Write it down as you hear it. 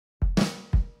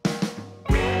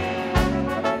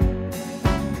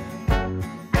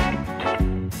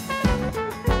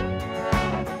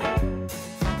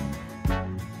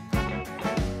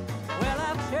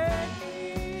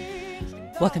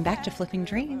Welcome back to Flipping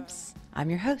Dreams.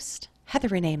 I'm your host, Heather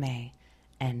Renee May,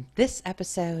 and this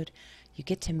episode you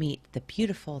get to meet the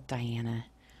beautiful Diana.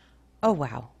 Oh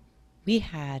wow, we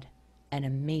had an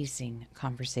amazing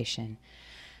conversation.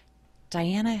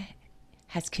 Diana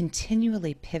has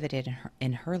continually pivoted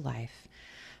in her life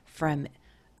from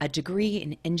a degree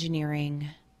in engineering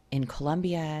in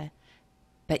Colombia,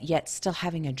 but yet still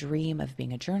having a dream of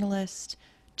being a journalist,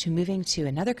 to moving to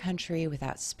another country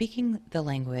without speaking the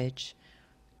language,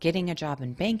 getting a job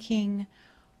in banking,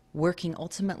 working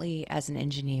ultimately as an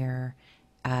engineer,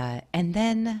 and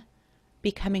then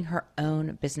becoming her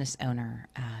own business owner.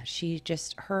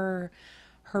 Her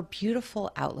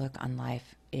beautiful outlook on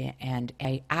life, and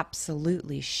I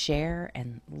absolutely share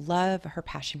and love her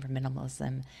passion for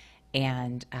minimalism,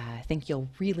 and I think you'll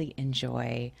really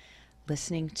enjoy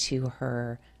listening to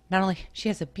her. Not only she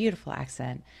has a beautiful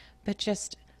accent, but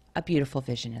just a beautiful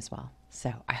vision as well.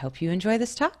 So I hope you enjoy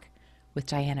this talk with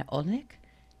Diana Olynick,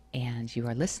 and you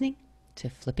are listening to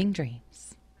Flipping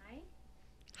Dreams.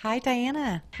 Hi,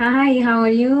 Diana. Hi, how are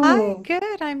you? I'm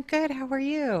good. How are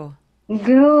you?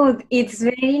 Good. It's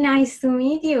very nice to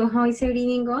meet you. How is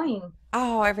everything going?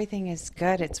 Oh, everything is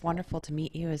good. It's wonderful to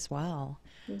meet you as well.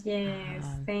 Yes,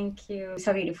 thank you. It's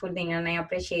a beautiful thing, and I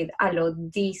appreciate a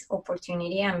lot this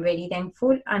opportunity. I'm very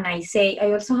thankful. And I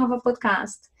also have a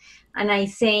podcast, and I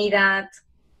say that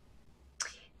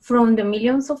from the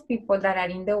millions of people that are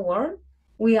in the world,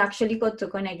 we actually got to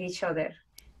connect each other.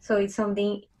 So it's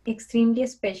something extremely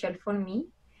special for me.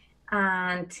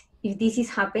 And if this is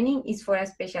happening, it's for a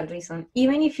special reason.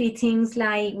 Even if it seems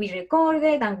like we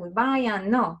recorded and goodbye,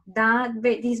 and no,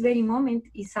 this very moment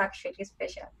is actually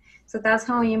special. So that's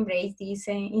how I embrace these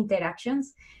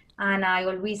interactions. And I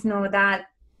always know that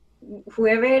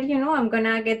whoever, I'm going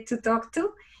to get to talk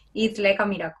to, it's like a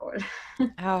miracle.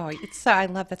 Oh, I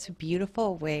love that's a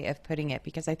beautiful way of putting it,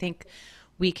 because I think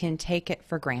we can take it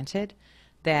for granted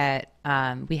that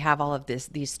we have all of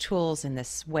these tools and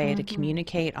this way to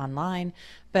communicate online.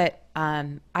 But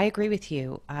I agree with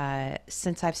you.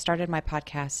 Since I've started my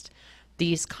podcast,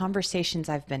 these conversations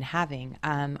I've been having,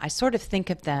 I sort of think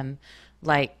of them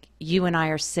like you and I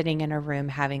are sitting in a room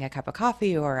having a cup of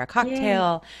coffee or a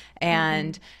cocktail,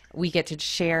 and we get to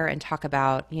share and talk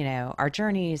about, our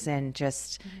journeys, and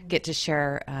just get to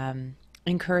share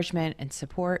encouragement and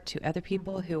support to other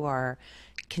people who are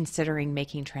considering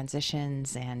making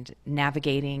transitions and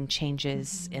navigating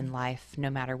changes in life, no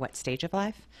matter what stage of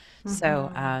life.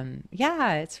 So,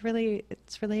 it's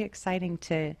really exciting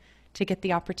to get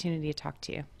the opportunity to talk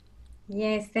to you.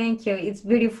 Yes, thank you. It's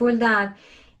beautiful that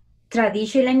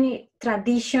traditionally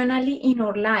in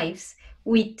our lives,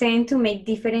 we tend to make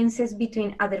differences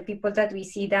between other people that we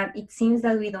see, that it seems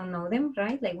that we don't know them,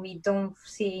 right? Like we don't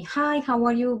say, hi, how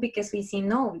are you? Because we see,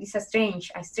 no, it's a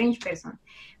strange person.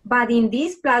 But in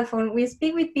this platform, we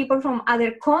speak with people from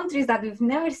other countries that we've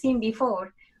never seen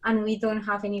before, and we don't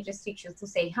have any restrictions to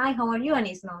say, hi, how are you? And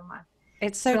it's normal.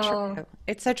 It's so true.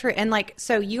 It's so true. And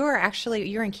so you're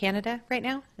in Canada right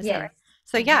now? Is that right?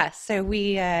 So so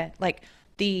we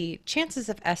the chances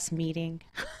of us meeting.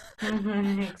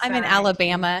 Exactly. I'm in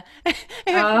Alabama.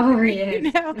 Oh,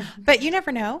 yes. But you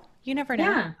never know. You never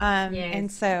know. Yeah. Yes.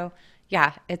 And so,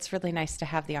 it's really nice to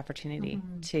have the opportunity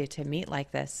to meet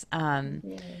like this.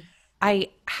 Yes.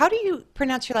 How do you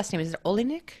pronounce your last name? Is it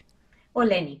Olynick?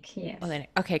 Olynick, yes. Olynick.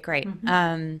 Okay, great.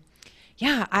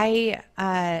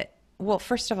 Well,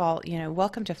 first of all,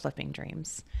 welcome to Flipping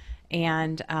Dreams.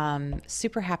 And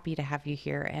super happy to have you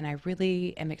here. And I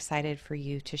really am excited for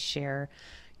you to share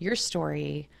your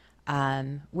story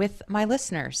with my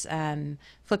listeners.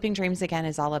 Flipping Dreams, again,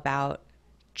 is all about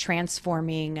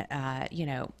transforming,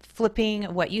 flipping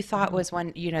what you thought was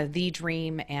the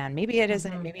dream, and maybe it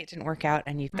isn't, maybe it didn't work out,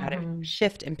 and you've got to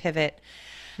shift and pivot,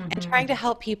 and trying to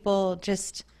help people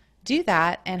just do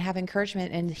that and have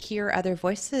encouragement and hear other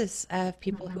voices of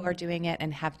people who are doing it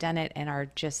and have done it and are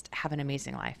just have an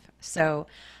amazing life. So,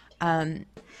 okay.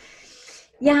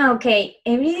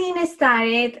 Everything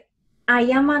started, I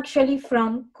am actually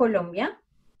from Colombia.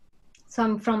 So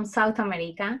I'm from South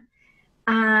America.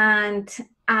 And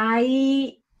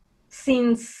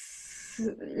since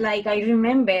I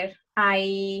remember,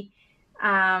 I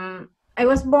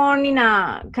was born in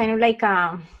a kind of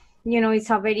it's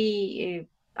a very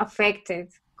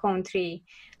affected country,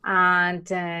 and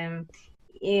there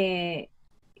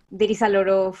is a lot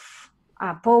of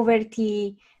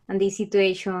poverty, and this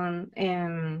situation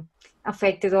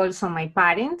affected also my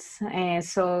parents.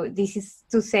 So this is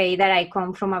to say that I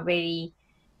come from a very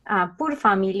poor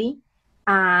family,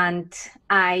 and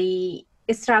I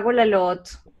struggle a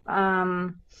lot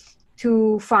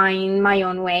to find my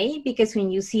own way, because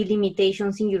when you see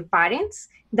limitations in your parents,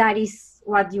 that is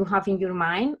what you have in your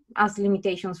mind as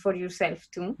limitations for yourself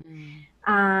too.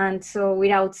 And so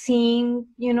without seeing,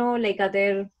 like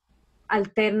other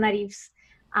alternatives,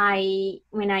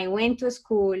 when I went to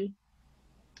school,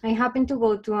 I happened to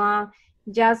go to a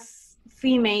just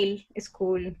female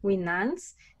school with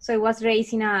nuns. So I was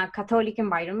raised in a Catholic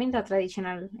environment, a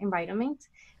traditional environment.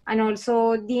 And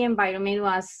also the environment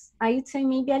was, I would say,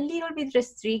 maybe a little bit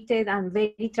restricted and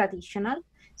very traditional.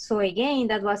 So again,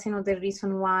 that was another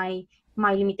reason why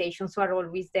my limitations were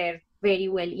always there, very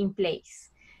well in place.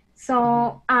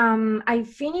 So I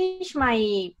finished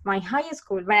my high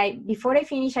school, but before I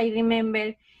finished, I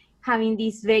remember having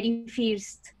this very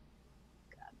first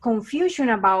confusion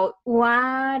about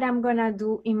what I'm gonna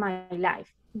do in my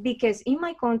life, because in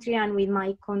my country and with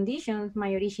my conditions,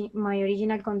 my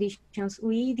original conditions,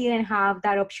 we didn't have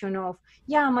that option of,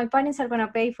 yeah, my parents are gonna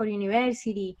pay for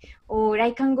university, or I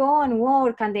can go and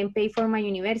work and then pay for my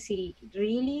university.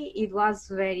 Really, it was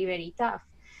very, very tough.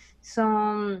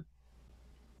 So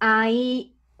I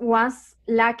was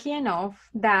lucky enough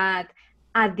that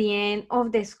at the end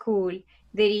of the school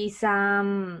there is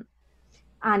a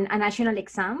national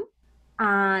exam,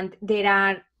 and there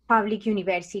are public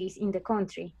universities in the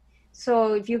country.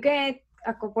 So if you get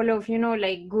a couple of,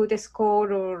 like good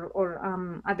score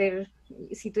or other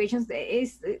situations,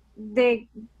 the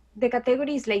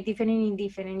category is like different in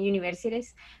different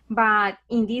universities. But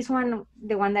in this one,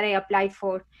 the one that I applied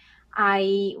for,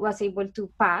 I was able to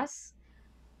pass.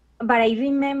 But I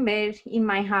remember in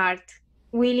my heart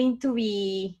willing to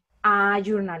be a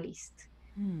journalist,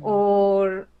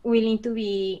 or willing to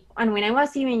be, and when I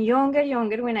was even younger,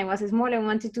 when I was small, I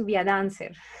wanted to be a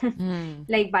dancer,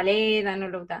 like ballet and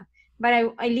all of that. But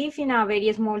I live in a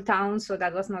very small town, so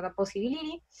that was not a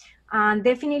possibility. And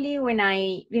definitely when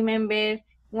I remember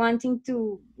wanting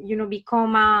to,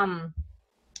 become a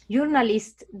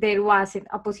journalist, there wasn't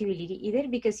a possibility either,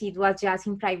 because it was just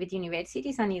in private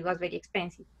universities and it was very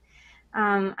expensive.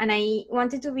 And I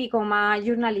wanted to become a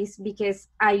journalist because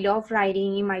I love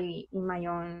writing in my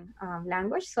own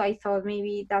language. So I thought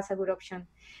maybe that's a good option.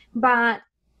 But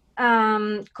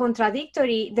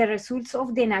contradictory, the results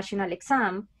of the national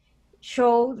exam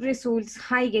showed results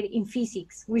higher in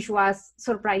physics, which was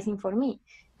surprising for me,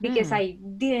 because I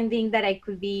didn't think that I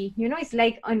could be, it's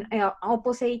like an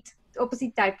opposite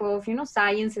type of,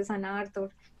 sciences and art or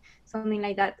something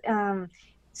like that.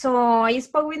 So I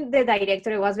spoke with the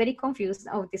director. I was very confused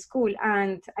of the school,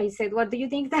 and I said, "What do you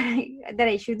think that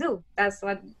I should do?" That's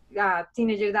what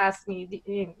teenagers asked me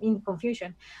in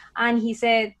confusion. And he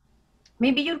said,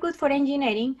 "Maybe you're good for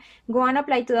engineering. Go and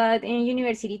apply to that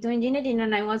university to engineering."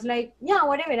 And I was like, "Yeah,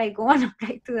 whatever. I go and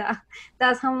apply to that."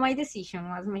 That's how my decision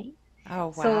was made. Oh,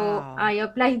 wow. So I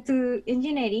applied to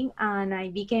engineering, and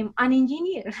I became an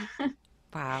engineer.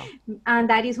 Wow. And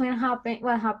that is what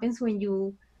happens when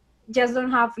you just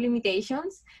don't have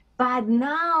limitations. But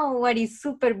now what is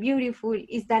super beautiful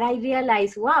is that I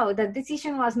realized, wow, that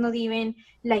decision was not even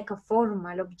like a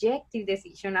formal objective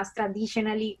decision, as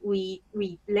traditionally we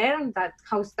learn that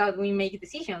how that we make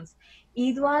decisions.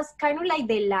 It was kind of like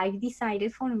the life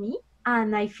decided for me,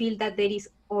 and I feel that there is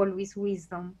always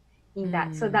wisdom in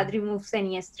that. So that removes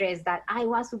any stress that I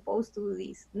was supposed to do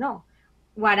this. No,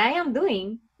 what I am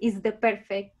doing is the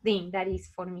perfect thing that is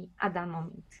for me at that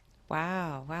moment.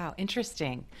 Wow.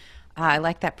 Interesting. I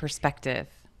like that perspective.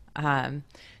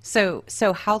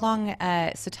 So how long,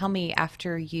 so tell me,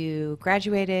 after you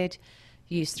graduated,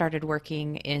 you started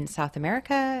working in South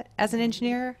America as an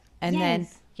engineer, and then,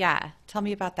 tell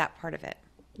me about that part of it.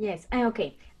 Yes.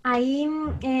 Okay.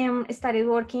 I started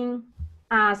working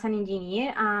as an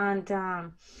engineer, and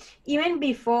even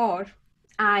before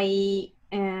I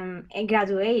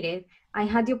graduated, I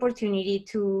had the opportunity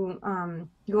to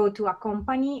go to a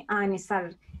company and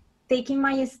start taking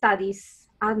my studies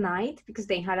at night, because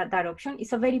they had that option.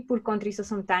 It's a very poor country, so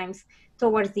sometimes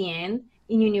towards the end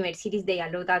in universities they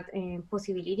allow that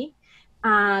possibility.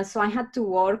 So I had to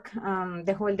work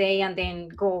the whole day and then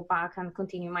go back and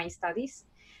continue my studies.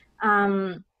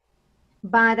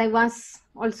 But I was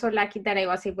also lucky that I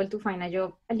was able to find a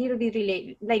job a little bit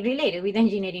related with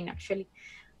engineering, actually.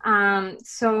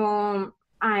 So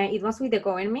it was with the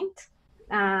government.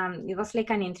 It was like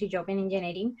an entry job in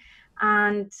engineering.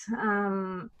 And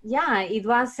it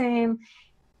was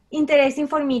interesting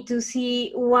for me to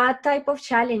see what type of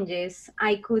challenges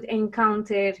I could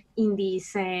encounter in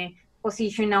this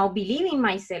position, now believing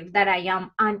myself that I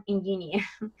am an engineer.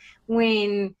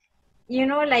 When,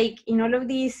 like in all of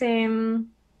this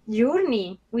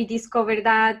journey, we discovered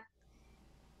that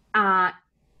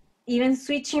even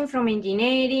switching from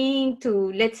engineering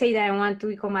to, let's say that I want to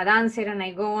become a dancer and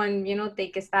I go and,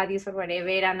 take studies or whatever,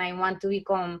 and I want to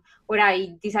become, or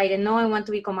I decided, no, I want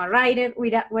to become a writer,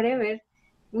 whatever,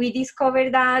 we discover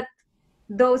that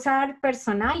those are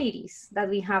personalities that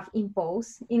we have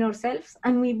imposed in ourselves,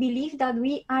 and we believe that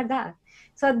we are that.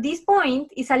 So at this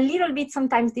point, it's a little bit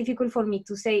sometimes difficult for me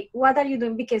to say, what are you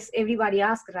doing? Because everybody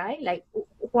asks, right? Like,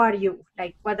 who are you?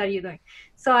 Like, what are you doing?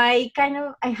 So I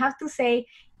have to say,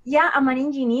 yeah, I'm an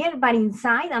engineer, but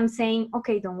inside I'm saying,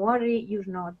 okay, don't worry, you're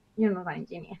not an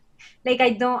engineer. Like,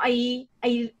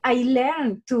 I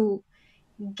learned to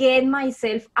get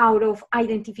myself out of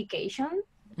identification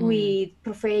with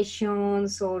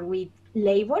professions or with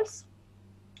labels,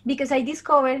 because I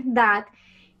discovered that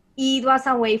it was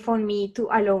a way for me to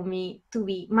allow me to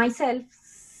be myself,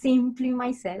 simply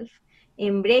myself,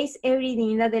 embrace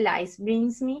everything that the life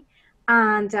brings me,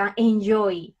 and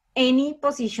enjoy any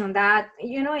position that,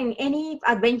 in any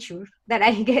adventure that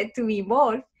I get to be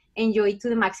involved, enjoy it to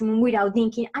the maximum without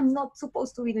thinking, I'm not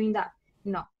supposed to be doing that.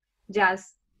 No,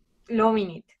 just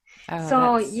loving it. Oh,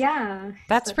 So yeah,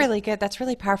 that's really good. That's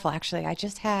really powerful. Actually, I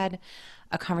just had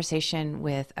a conversation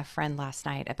with a friend last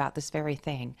night about this very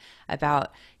thing,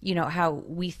 about, how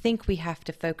we think we have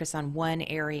to focus on one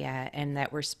area and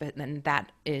that and that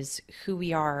is who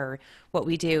we are or what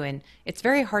we do. And it's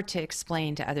very hard to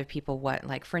explain to other people what,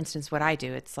 like, for instance, what I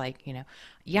do. It's like,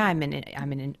 yeah, I'm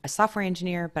a software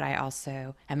engineer, but I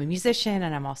also am a musician,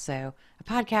 and I'm also a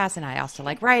podcast, and I also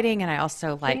like writing, and I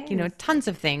also like, tons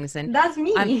of things. And that's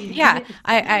me.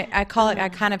 I call it, I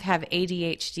kind of have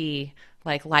ADHD,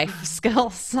 like life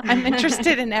skills. I'm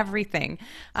interested in everything.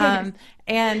 And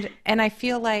I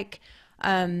feel like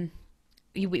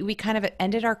we kind of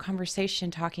ended our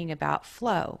conversation talking about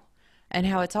flow and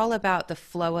how it's all about the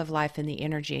flow of life and the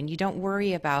energy. And you don't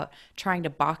worry about trying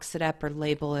to box it up or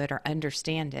label it or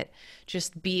understand it.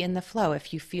 Just be in the flow.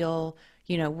 If you feel,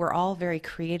 we're all very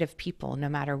creative people, no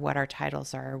matter what our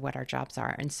titles are or what our jobs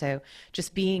are. And so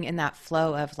just being in that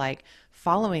flow of like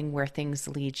following where things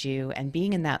lead you and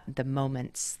being in the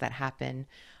moments that happen.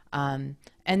 And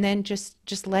then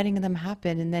just letting them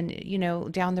happen. And then,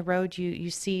 down the road, you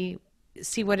see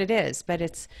what it is, but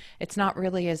it's not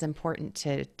really as important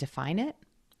to define it,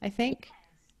 I think.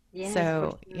 Yes,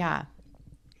 so yeah.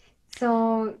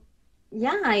 So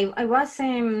yeah, I was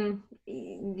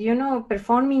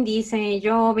performing this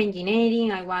job,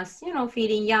 engineering. I was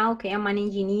feeling, yeah, okay, I'm an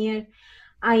engineer.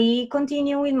 I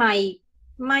continue with my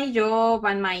job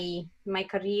and my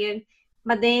career,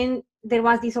 but then there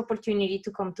was this opportunity to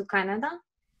come to Canada.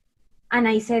 And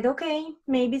I said, okay,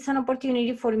 maybe it's an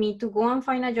opportunity for me to go and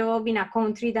find a job in a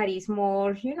country that is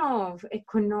more,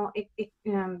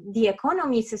 the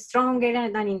economy is stronger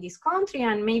than in this country,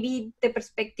 and maybe the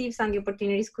perspectives and the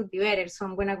opportunities could be better. So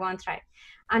I'm going to go and try.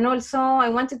 And also, I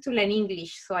wanted to learn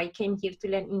English. So I came here to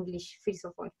learn English, first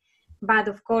of all. But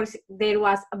of course, there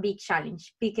was a big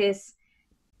challenge, because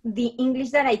the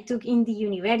English that I took in the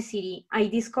university, I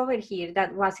discovered here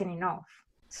that wasn't enough.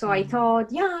 So I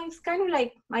thought, yeah, it's kind of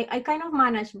like, I kind of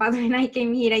managed, but when I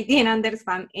came here, I didn't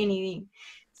understand anything.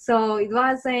 So it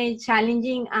was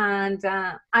challenging, and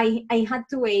I had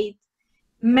to wait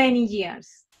many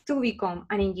years to become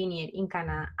an engineer in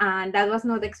Canada, and that was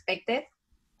not expected.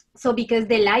 So because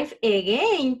the life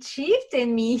again shifted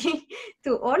me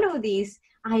to all of this,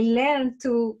 I learned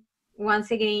to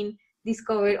once again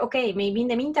discover, okay, maybe in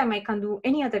the meantime I can do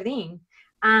any other thing.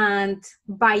 And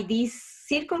by these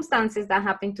circumstances that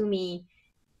happened to me,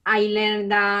 I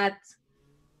learned that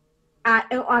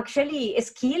actually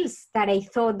skills that I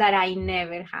thought that I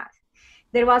never had.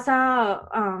 There was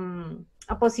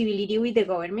a possibility with the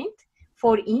government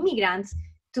for immigrants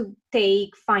to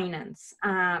take finance,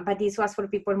 but this was for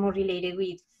people more related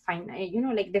with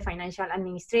like the financial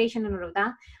administration and all of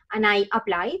that. And I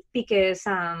applied because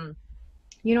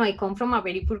I come from a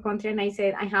very poor country, and I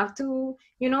said, I have to,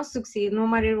 succeed no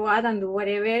matter what, and do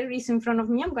whatever is in front of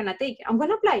me, I'm going to take it. I'm going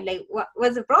to apply. Like,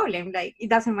 what's the problem? Like, it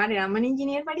doesn't matter. I'm an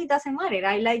engineer, but it doesn't matter.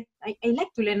 I like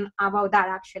to learn about that,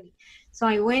 actually. So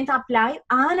I went, applied,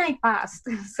 and I passed.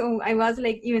 So I was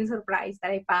like even surprised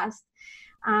that I passed.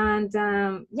 And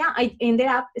I ended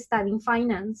up studying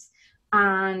finance.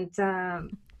 And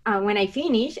when I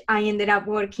finished, I ended up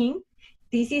working.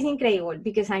 This is incredible,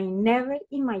 because I never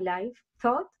in my life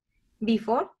thought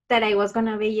before that I was going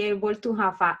to be able to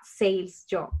have a sales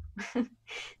job.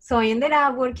 So I ended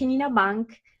up working in a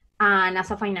bank and as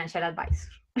a financial advisor.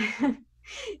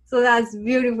 So that's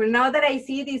beautiful. Now that I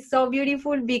see it, it's so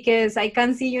beautiful, because I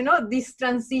can see, these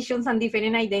transitions and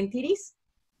different identities.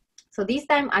 So this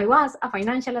time I was a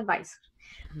financial advisor.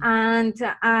 And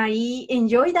I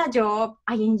enjoy that job.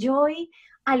 I enjoy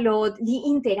a lot the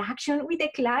interaction with the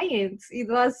clients. It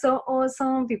was so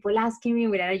awesome. People asking me,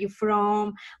 where are you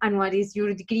from and what is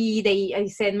your degree? I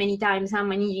said many times,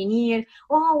 I'm an engineer.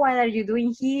 Oh, what are you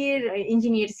doing here?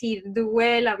 Engineers here do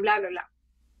well, and blah blah blah.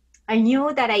 I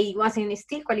knew that I wasn't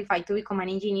still qualified to become an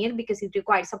engineer because it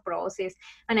requires a process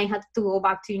and I had to go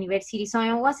back to university. So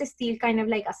I was still kind of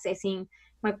like assessing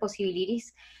my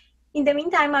possibilities. In the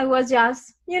meantime, I was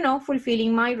just,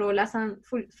 fulfilling my role as a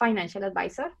full financial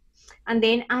advisor. And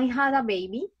then I had a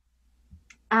baby.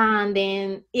 And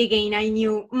then again, I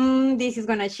knew this is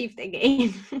going to shift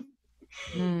again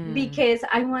because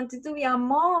I wanted to be a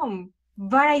mom.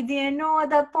 But I didn't know at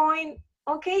that point,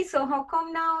 okay, so how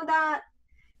come now that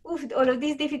all of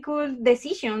these difficult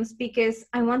decisions, because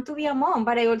I want to be a mom,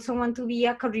 but I also want to be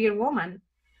a career woman.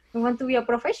 I want to be a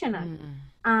professional.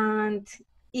 And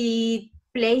it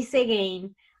plays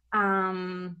again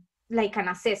like an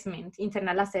assessment,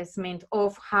 internal assessment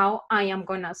of how I am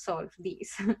going to solve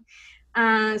this.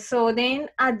 So then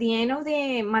at the end of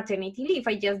the maternity leave,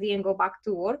 I just didn't go back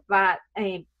to work, but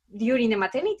during the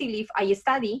maternity leave, I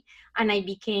studied and I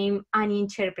became an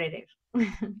interpreter.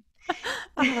 Oh,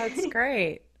 that's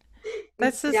great.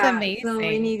 That's just amazing. So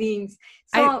many things.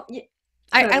 So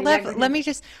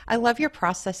I love your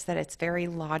process, that it's very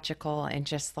logical and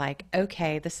just like,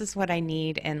 okay, this is what I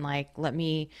need. And like, let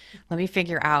me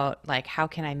figure out like, how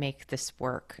can I make this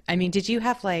work? I mean, did you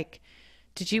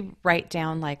write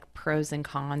down like pros and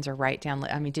cons, or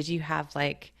did you have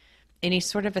like any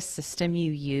sort of a system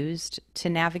you used to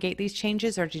navigate these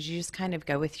changes, or did you just kind of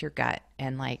go with your gut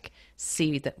and like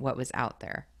see what was out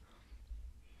there?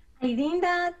 I think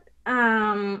that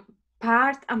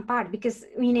part and part, because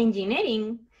in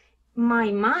engineering, my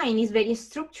mind is very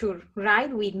structured,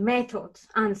 right, with methods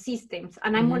and systems,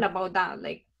 and I'm all about that,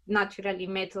 like naturally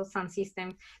methods and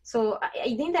systems. So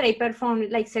I think that I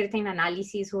performed like certain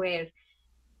analysis where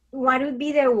what would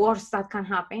be the worst that can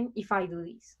happen if I do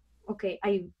this? Okay,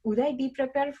 would I be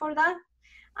prepared for that?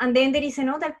 And then there is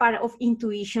another part of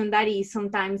intuition that is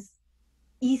sometimes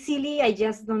easily, I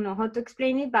just don't know how to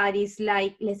explain it, but it's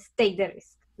like, let's take the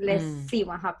risk. Let's see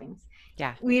what happens.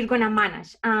 Yeah. We're going to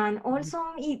manage. And also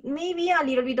it may be a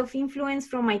little bit of influence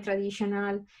from my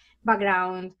traditional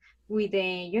background with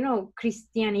the,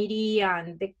 Christianity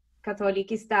and the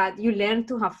Catholic, is that you learn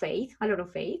to have faith, a lot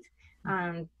of faith,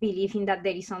 and believe in that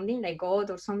there is something like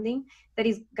God or something that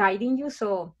is guiding you.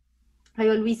 So I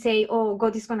always say, oh,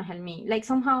 God is going to help me. Like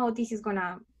somehow this is going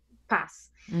to pass.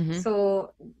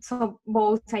 So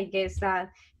both, I guess, that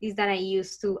I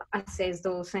used to assess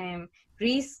those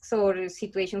risks or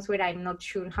situations where I'm not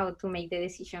sure how to make the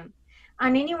decision.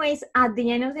 And anyways, at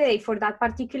the end of the day, for that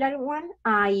particular one,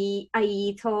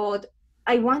 I thought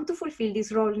I want to fulfill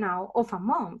this role now of a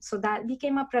mom. So that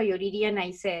became a priority, and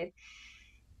I said,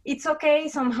 it's okay,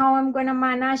 somehow I'm gonna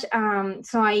manage.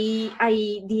 So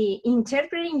the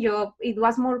interpreting job, it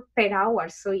was more per hour,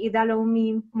 so it allowed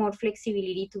me more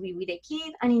flexibility to be with the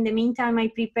kid. And in the meantime, I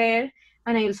prepare,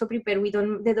 and I also prepare with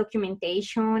all the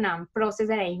documentation and process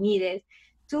that I needed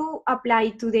to apply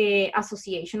to the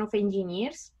Association of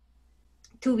Engineers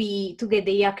to get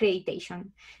the accreditation,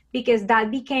 because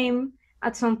that became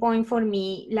at some point for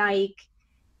me like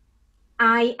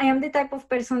I am the type of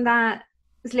person that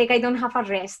it's like I don't have a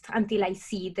rest until I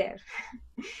see there.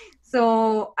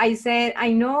 So I said,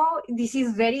 I know this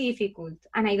is very difficult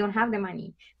and I don't have the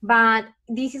money, but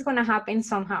this is going to happen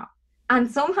somehow. And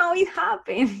somehow it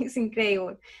happened. It's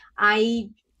incredible. I,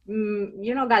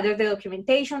 gathered the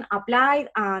documentation, applied,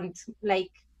 and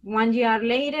like 1 year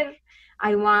later,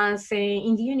 I was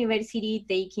in the university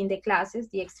taking the classes,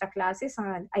 the extra classes,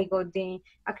 and I got the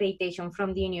accreditation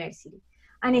from the university.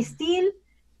 And still,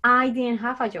 I didn't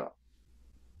have a job.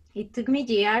 It took me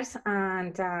years,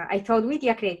 and I thought with the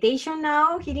accreditation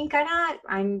now here in Canada,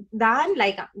 I'm done.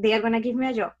 Like they are gonna give me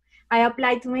a job. I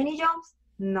applied to many jobs.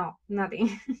 No,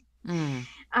 nothing.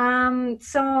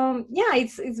 So yeah,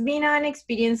 it's been an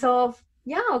experience of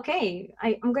okay,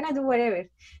 I'm gonna do whatever.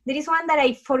 There is one that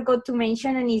I forgot to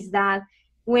mention, and is that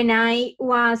when I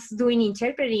was doing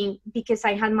interpreting, because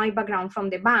I had my background from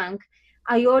the bank,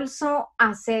 I also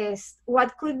assessed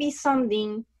what could be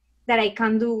something that I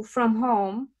can do from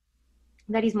home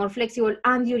that is more flexible,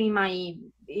 and during my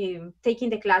taking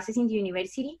the classes in the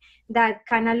university, that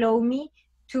can allow me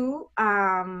to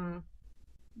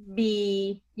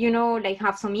be, like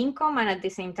have some income, and at the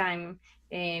same time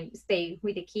stay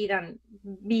with the kid and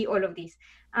be all of this.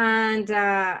 And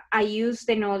I use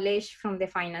the knowledge from the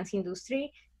finance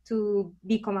industry to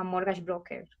become a mortgage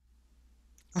broker.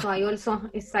 So I also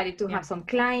started to have some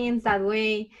clients that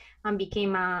way and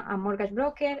became a mortgage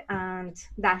broker, and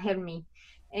that helped me.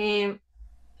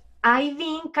 I've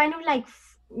been kind of like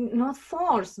not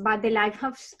forced, but the life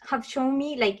have shown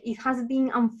me, like it has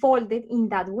been unfolded in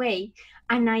that way.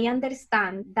 And I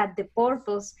understand that the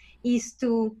purpose is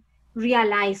to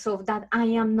realize of that I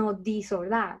am not this or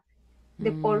that.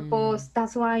 The purpose,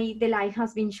 that's why the life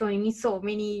has been showing me so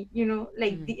many,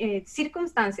 like the,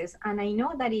 circumstances. And I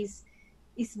know that is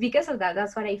because of that.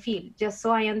 That's what I feel. Just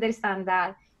so I understand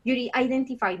that you're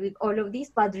identified with all of this,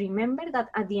 but remember that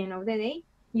at the end of the day,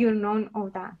 you're none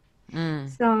of that.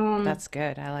 So That's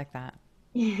good. I like that.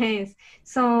 yes.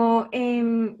 So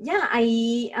yeah,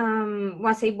 I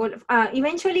was able.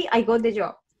 Eventually, I got the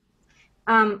job.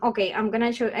 Okay, I'm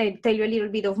gonna tell you a little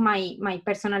bit of my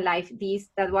personal life.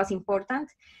 That was important.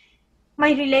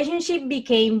 My relationship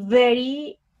became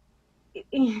very,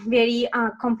 very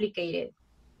complicated.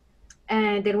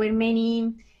 There were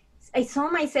many. I saw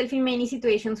myself in many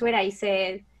situations where I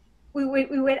said we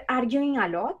were arguing a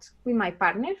lot with my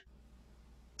partner,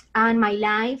 and my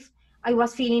life. I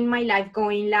was feeling my life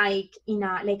going like in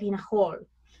a hole.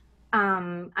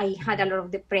 I had a lot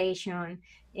of depression,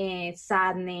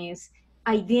 sadness.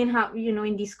 I didn't have,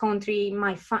 in this country,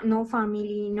 no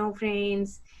family, no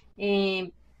friends,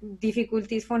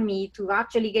 difficulties for me to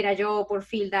actually get a job or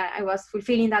feel that I was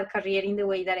fulfilling that career in the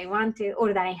way that I wanted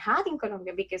or that I had in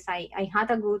Colombia, because I had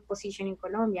a good position in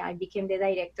Colombia. I became the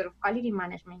director of quality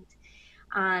management,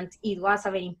 and it was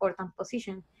a very important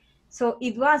position. So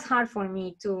it was hard for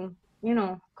me to,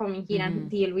 come in here and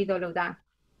deal with all of that.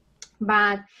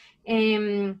 But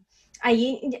I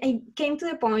came to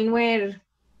the point where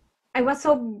I was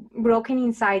so broken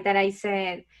inside that I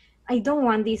said, I don't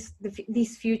want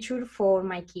this future for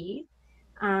my kid.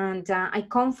 And I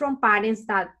come from parents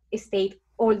that stayed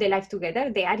all their life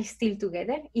together. They are still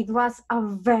together. It was a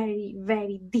very,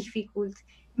 very difficult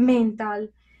mental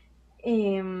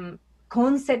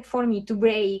concept for me to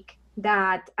break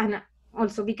that. And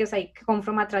also because I come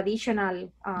from a traditional,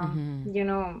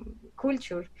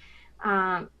 culture.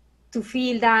 To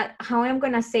feel that how I'm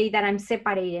gonna say that I'm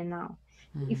separated now,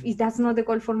 if that's not the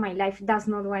goal for my life, that's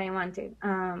not what I wanted.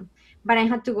 But I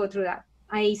had to go through that.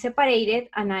 I separated,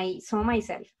 and I saw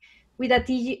myself with a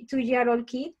 2-year-old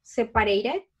kid,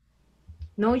 separated,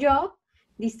 no job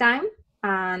this time,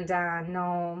 and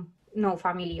no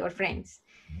family or friends.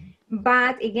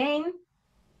 But again,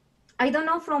 I don't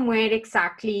know from where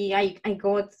exactly I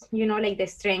got, like the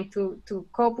strength to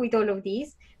cope with all of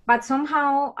this. But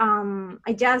somehow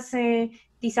I just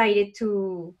decided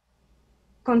to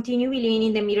continue believing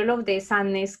in the middle of the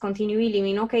sadness, continue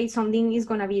believing, okay, something is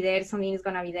going to be there, something is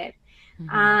going to be there.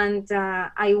 And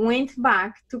I went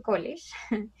back to college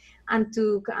and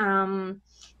took,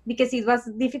 because it was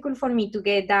difficult for me to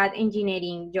get that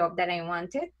engineering job that I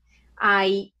wanted,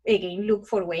 I, again, looked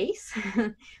for ways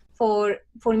for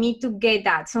me to get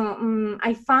that. So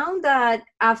I found that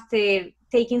after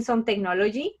taking some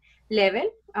technology level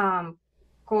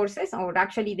courses, or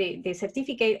actually the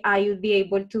certificate, I would be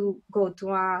able to go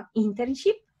to an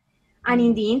internship. And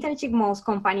in the internship, most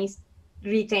companies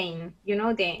retain,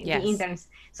 the interns.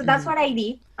 So that's what I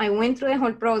did. I went through the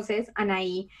whole process, and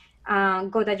I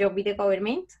got a job with the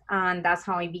government. And that's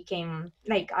how I became,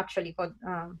 actually got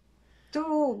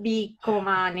to become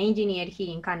an engineer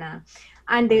here in Canada.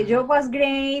 And the job was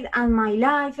great, and my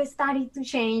life started to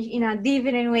change in a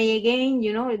different way again.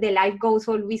 The life goes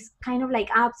always kind of like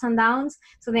ups and downs.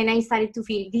 So then I started to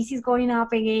feel this is going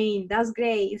up again. That's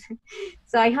great.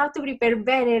 So I have to prepare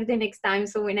better the next time.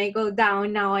 So when I go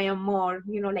down, now I am more,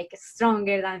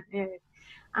 stronger than.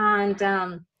 And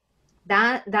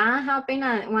that happened.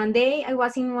 And one day I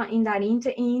was in that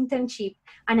internship,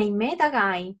 and I met a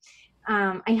guy.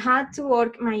 I had to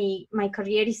work. My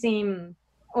career is in.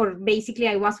 Or basically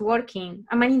I was working,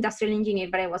 I'm an industrial engineer,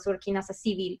 but I was working as a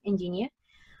civil engineer,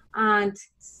 and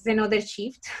it's another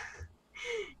shift.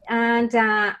 And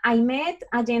I met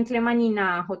a gentleman in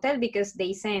a hotel, because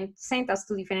they sent us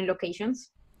to different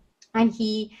locations, and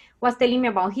he was telling me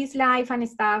about his life and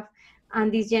stuff. And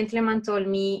this gentleman told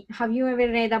me, have you ever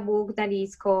read a book that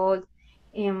is called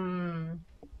The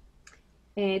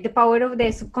Power of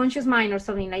the Subconscious Mind, or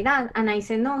something like that? And I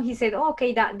said no. He said, oh,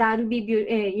 okay, that would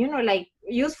be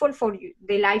useful for you,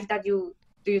 the life that you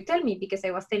tell me, because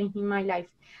I was telling him my life.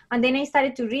 And then I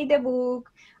started to read the book,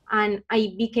 and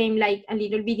I became like a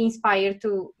little bit inspired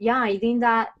to, I think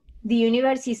that the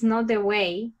universe is not the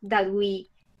way that we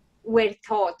were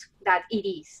taught that it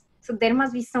is. So there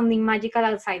must be something magical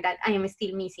outside that I am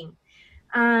still missing.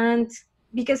 And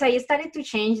because I started to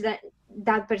change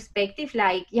that perspective,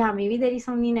 maybe there is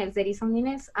something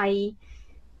else,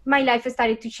 my life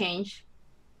started to change.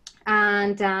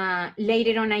 And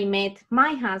later on, I met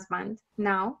my husband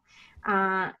now.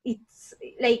 It's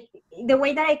like the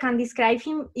way that I can describe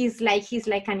him is like he's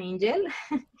like an angel.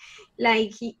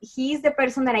 Like he is the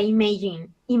person that I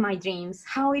imagine in my dreams,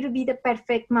 how it would be the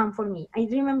perfect man for me. I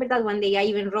remember that one day I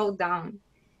even wrote down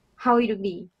how it would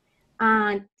be.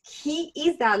 And he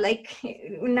is that. Like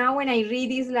now when I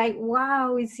read, it's like,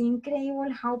 wow, it's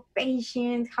incredible how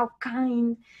patient, how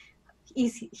kind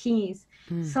is he is.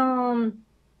 So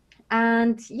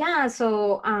and yeah,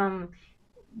 so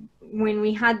when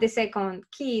we had the second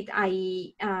kid,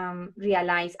 I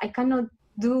realized I cannot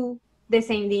do the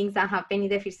same things that happened in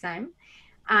the first time.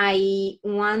 I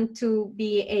want to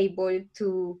be able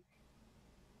to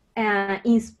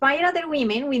inspire other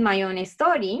women with my own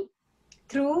story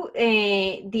through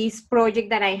this project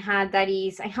that I had. That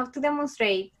is, I have to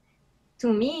demonstrate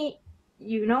to me,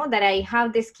 you know, that I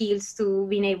have the skills to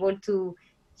being able to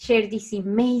share this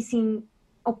amazing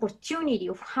opportunity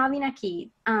of having a kid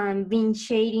and being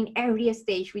sharing every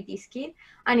stage with this kid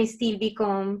and still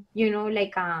become, you know,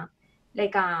 like a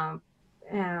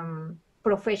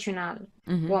professional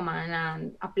woman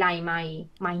and apply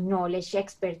my knowledge,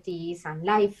 expertise, and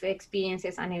life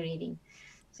experiences and everything.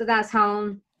 So that's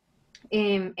how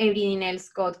everything else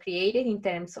got created in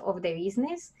terms of the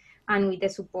business, and with the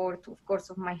support, of course,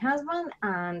 of my husband.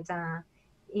 And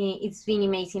it's been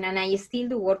amazing. And I still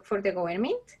do work for the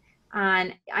government,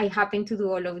 and I happen to do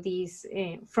all of this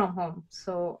from home.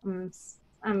 So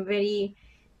I'm very,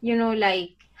 you know,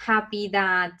 like happy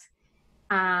that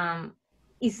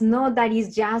it's not that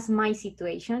it's just my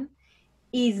situation,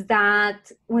 is that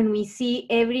when we see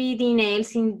everything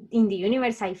else in the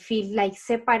universe, I feel like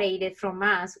separated from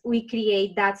us, we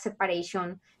create that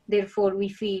separation. Therefore, we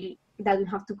feel that we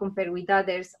have to compare with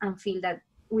others and feel that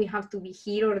we have to be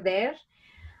here or there.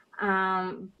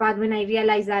 But when I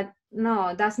realized that,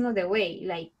 no, that's not the way.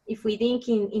 Like if we think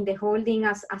in the whole thing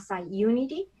as a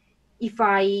unity, if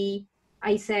I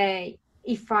say,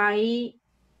 if I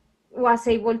was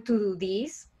able to do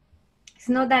this, it's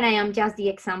not that I am just the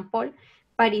example,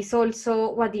 but it's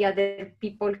also what the other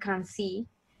people can see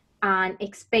and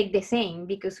expect the same,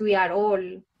 because we are all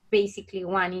basically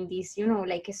one in this, you know,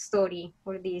 like a story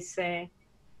or this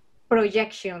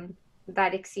projection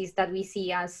that exists that we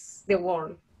see as the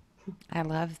world. I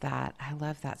love that. I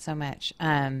love that so much.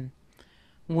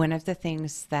 One of the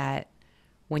things that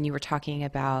when you were talking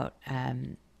about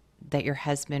that your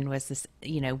husband was this,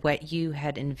 you know, what you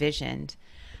had envisioned,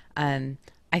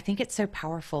 I think it's so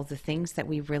powerful, the things that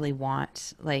we really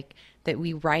want, like that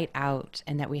we write out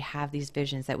and that we have these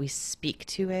visions, that we speak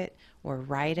to it or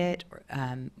write it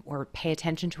or pay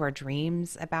attention to our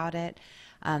dreams about it,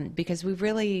 because we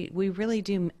really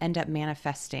do end up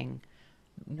manifesting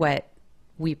what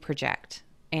we project.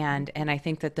 And I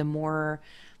think that the more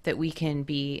that we can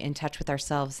be in touch with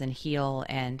ourselves and heal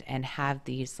and have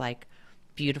these like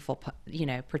beautiful, you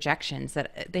know, projections,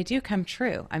 that they do come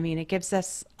true. I mean, it gives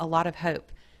us a lot of hope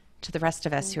to the rest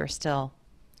of us who are still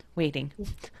waiting.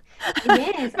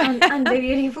 Yes, and the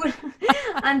beautiful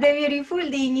and the beautiful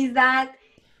thing is that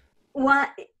what,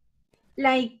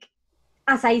 like,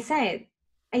 as I said,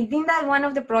 I think that one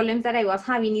of the problems that I was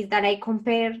having is that I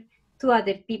compare to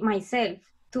myself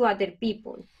to other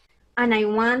people, and I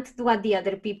want what the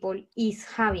other people is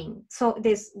having. So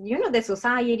this, you know, the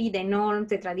society, the norms,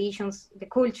 the traditions, the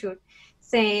culture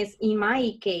says, in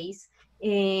my case,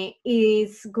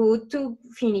 it's good to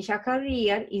finish a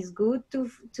career, it's good to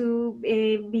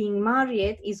being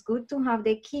married, it's good to have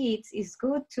the kids, it's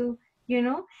good to, you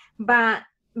know, but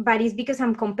it's because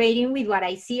I'm comparing with what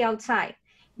I see outside,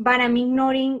 but I'm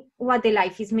ignoring what the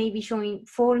life is maybe showing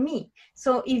for me.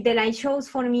 So if the life shows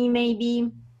for me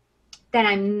maybe that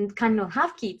I cannot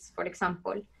have kids, for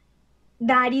example,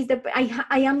 that is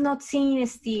I am not seeing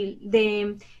still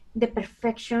the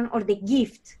perfection or the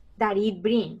gift that it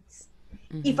brings.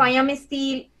 If I am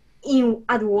still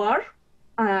at war,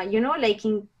 you know, like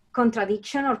in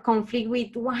contradiction or conflict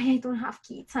with why I don't have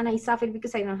kids and I suffer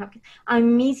because I don't have kids,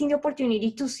 I'm missing the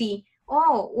opportunity to see,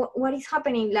 oh, what is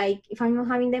happening? Like if I'm not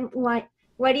having them, what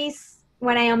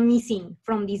I am missing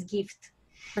from this gift?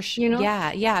 For sure. You know?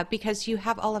 Yeah, yeah, because you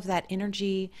have all of that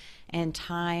energy and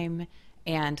time,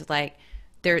 and like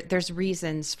there's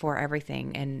reasons for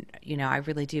everything. And you know, I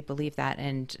really do believe that.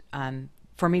 And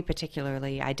for me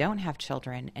particularly, I don't have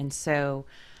children, and so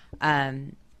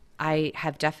I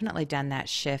have definitely done that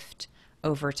shift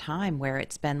over time where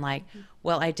it's been like,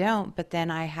 well, I don't, but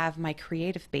then I have my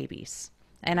creative babies.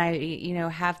 and I, you know,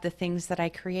 have the things that I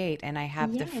create, and I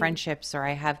have the Yes. friendships, or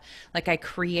I have, like, I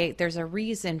create, there's a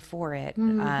reason for it,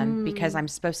 because Mm-hmm. I'm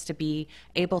supposed to be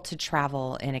able to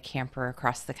travel in a camper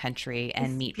across the country and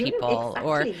It's meet beautiful. people,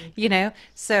 or, Exactly. you know,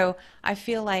 so I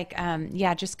feel like,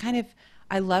 yeah, just kind of,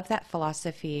 I love that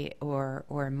philosophy or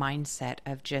mindset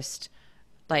of just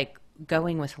like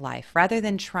going with life rather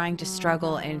than trying to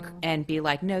struggle Mm-hmm. and be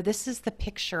like, no, this is the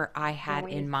picture I The had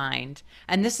in way. mind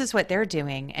and this is what they're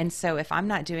doing, and so if I'm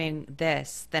not doing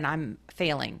this, then I'm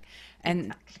failing. And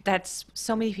Exactly. that's,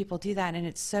 so many people do that, and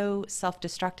it's so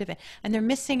self-destructive, and they're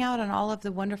missing out on all of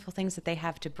the wonderful things that they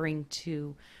have to bring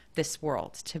to this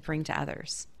world, to bring to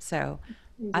others. So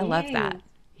I love Yes. that.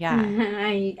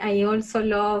 Yeah. I also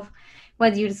love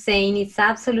what you're saying. It's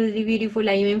absolutely beautiful.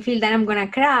 I even feel that I'm gonna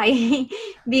cry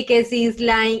because it's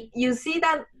like you see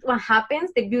that what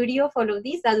happens, the beauty of all of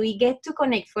this, that we get to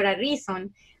connect for a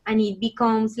reason, and it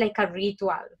becomes like a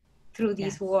ritual through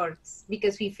these Yes. words,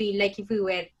 because we feel like if we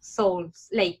were souls,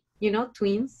 like, you know,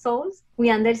 twin souls, we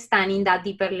understand in that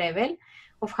deeper level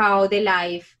of how the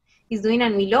life is doing.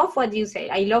 And we love what you say.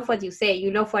 I love what you say.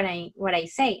 You love what I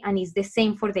say. And it's the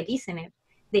same for the listener.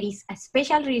 There is a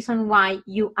special reason why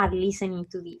you are listening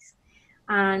to this.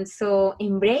 And so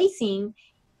embracing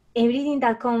everything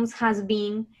that comes has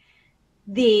been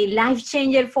the life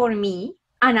changer for me.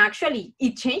 And actually,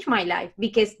 it changed my life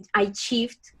because I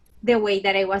shift the way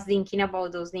that I was thinking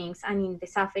about those things, and in the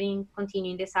suffering,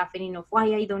 continuing the suffering of why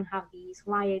I don't have this,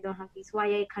 why I don't have this, why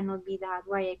I cannot be that,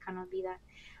 why I cannot be that.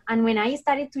 And when I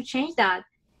started to change that,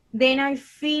 then I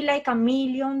feel like $1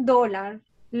 million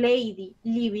lady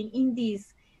living in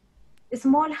this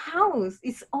small house.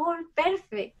 It's all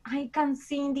perfect. I can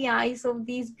see in the eyes of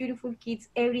these beautiful kids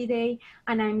every day,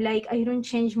 and I'm like, I don't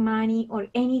change money or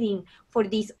anything for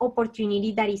this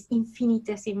opportunity that is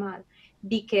infinitesimal,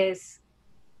 because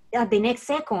at the next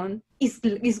second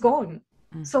is gone.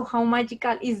 So how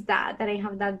magical is that I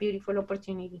have that beautiful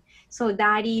opportunity? So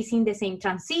that is in the same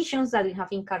transitions that we have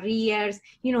in careers,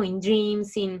 you know, in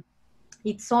dreams, in,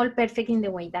 it's all perfect in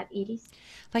the way that it is.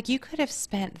 Like, you could have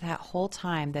spent that whole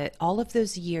time, that all of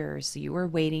those years you were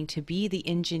waiting to be the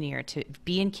engineer, to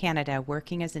be in Canada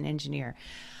working as an engineer.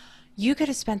 You could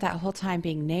have spent that whole time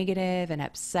being negative and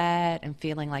upset and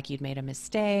feeling like you'd made a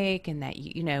mistake and that,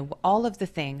 you know, all of the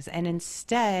things. And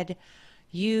instead,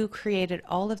 you created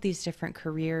all of these different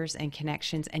careers and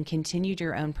connections and continued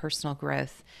your own personal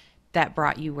growth that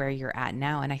brought you where you're at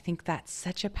now. And I think that's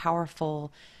such a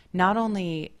powerful, not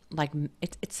only like,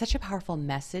 it's such a powerful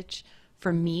message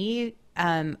for me,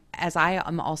 as I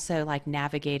am also like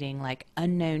navigating like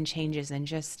unknown changes and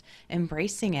just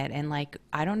embracing it, and like,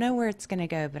 I don't know where it's going to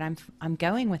go, but I'm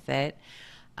going with it.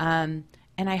 And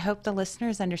I hope the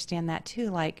listeners understand that too.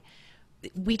 Like,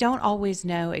 we don't always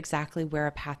know exactly where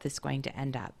a path is going to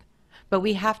end up, but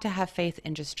we have to have faith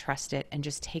and just trust it and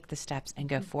just take the steps and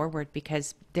go forward,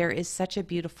 because there is such a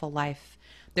beautiful life.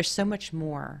 There's so much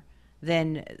more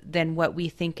than what we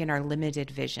think in our limited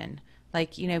vision.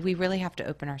 Like, you know, we really have to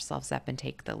open ourselves up and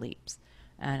take the leaps.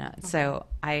 And so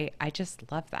I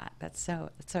just love that. That's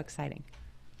so exciting.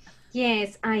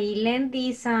 Yes, I learned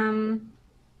this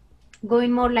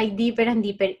going more like deeper and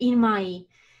deeper in my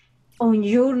own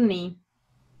journey.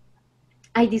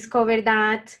 I discovered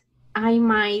that I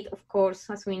might, of course,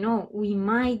 as we know, we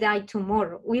might die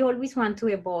tomorrow. We always want to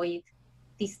avoid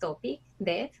this topic,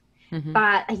 death. Mm-hmm.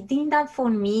 But I think that for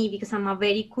me, because I'm a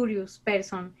very curious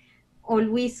person,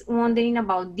 always wondering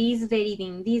about this very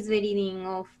thing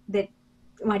of the,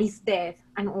 what is death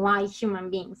and why human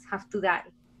beings have to die.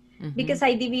 Mm-hmm. Because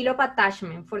I develop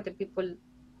attachment for the people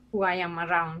who I am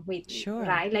around with me, Sure.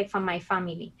 right? Like for my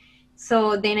family.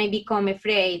 So then I become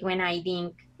afraid when I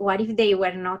think, what if they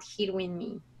were not here with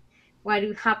me? What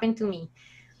would happen to me?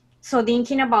 So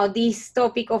thinking about this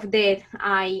topic of death,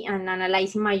 and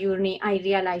analyzing my journey, I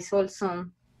realized also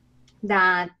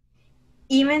that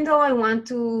even though I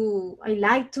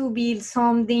like to build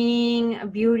something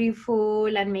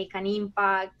beautiful and make an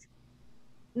impact,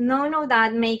 none of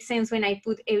that makes sense when I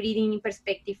put everything in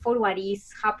perspective for what is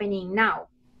happening now.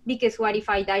 Because what if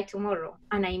I die tomorrow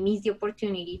and I miss the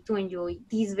opportunity to enjoy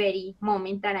this very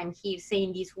moment that I'm here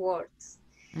saying these words?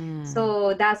 Mm.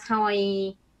 So that's how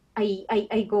I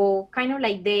go kind of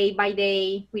like day by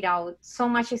day without so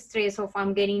much stress of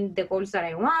I'm getting the goals that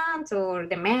I want, or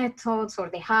the methods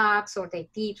or the hacks or the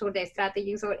tips or the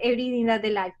strategies or everything that the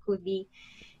life could be,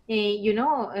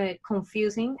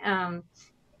 confusing.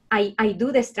 I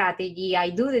do the strategy, I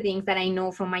do the things that I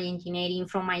know from my engineering,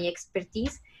 from my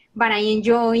expertise, but I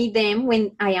enjoy them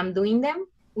when I am doing them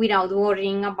without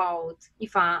worrying about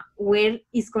if where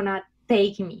it's gonna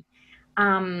take me.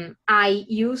 I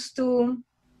used to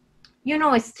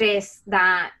stress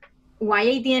that why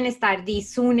I didn't start this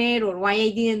sooner or why I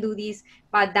didn't do this.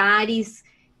 But that is,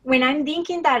 when I'm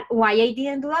thinking that why I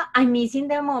didn't do that, I'm missing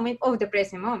the moment of the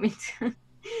present moment.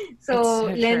 So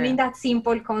learning that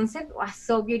simple concept was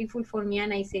so beautiful for me.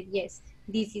 And I said, yes,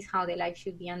 this is how the life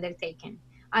should be undertaken.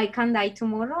 I can die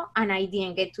tomorrow and I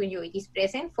didn't get to enjoy this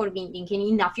present for being thinking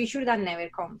in a future that never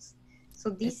comes. So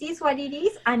this is what it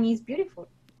is, and it's beautiful.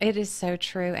 It is so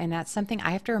true. And that's something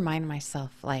I have to remind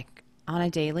myself, like on a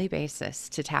daily basis,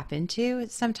 to tap into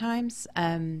sometimes.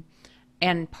 And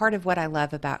part of what I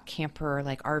love about camper or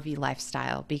like RV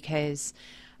lifestyle, because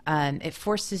it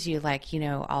forces you, like,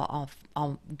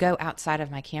 I'll go outside of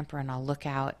my camper and I'll look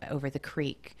out over the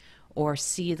creek or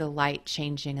see the light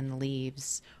changing in the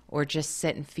leaves, or just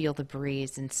sit and feel the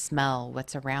breeze and smell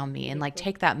what's around me, and like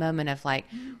take that moment of like,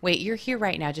 wait, you're here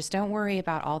right now. Just don't worry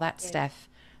about all that stuff,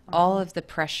 all of the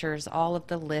pressures, all of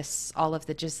the lists, all of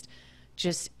the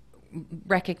just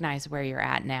recognize where you're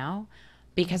at now.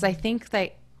 Because I think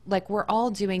that, like, we're all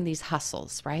doing these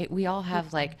hustles, right? We all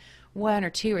have like one or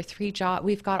two or three jobs.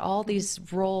 We've got all these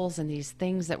roles and these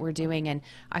things that we're doing. And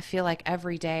I feel like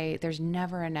every day there's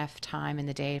never enough time in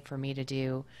the day for me to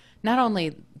do not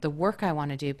only the work I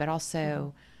want to do, but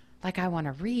also like I want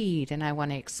to read and I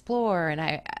want to explore and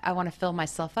I want to fill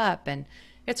myself up. And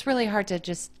it's really hard to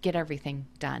just get everything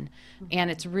done. And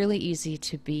it's really easy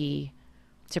to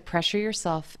pressure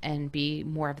yourself and be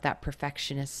more of that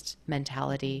perfectionist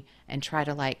mentality and try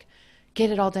to like get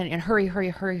it all done and hurry.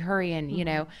 And,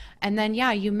 and then,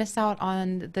 you miss out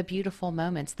on the beautiful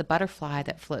moments, the butterfly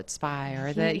that floats by,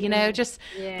 or just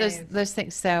those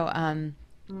things. So,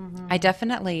 I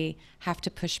definitely have to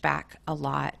push back a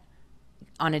lot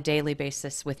on a daily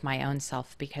basis with my own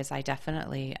self, because I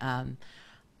definitely,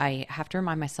 I have to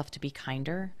remind myself to be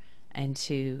kinder and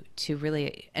to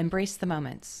really embrace the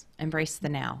moments, embrace the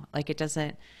now. Like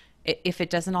if it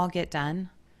doesn't all get done,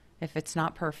 if it's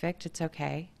not perfect, it's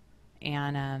okay.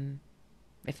 And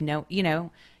if no,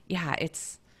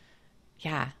 that's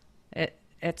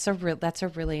a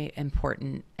really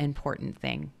important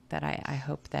thing that I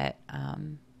hope that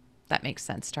that makes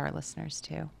sense to our listeners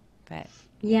too. But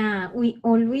we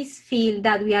always feel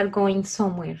that we are going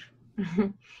somewhere,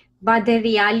 but the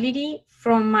reality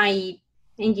from my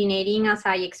engineering, as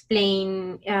I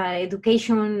explained,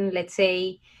 education, let's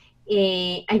say,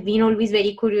 I've been always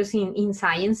very curious in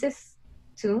sciences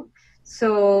too.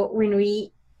 So when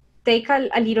we take a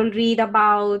little read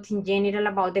in general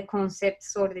about the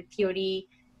concepts or the theory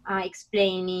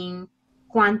explaining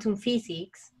quantum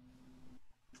physics,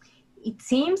 it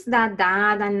seems that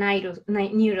and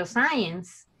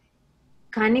neuroscience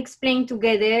can explain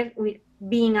together with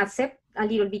being a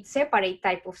little bit separate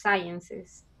type of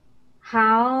sciences.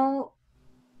 How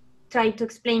try to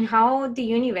explain how the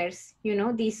universe,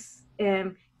 this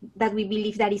that we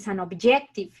believe that is an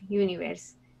objective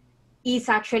universe, is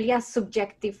actually a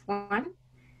subjective one,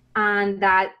 and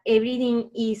that everything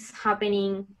is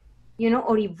happening,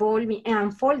 or evolving and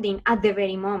unfolding at the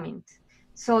very moment.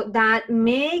 So that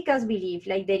make us believe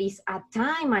like there is a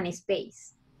time and a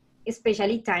space,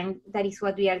 especially time, that is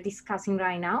what we are discussing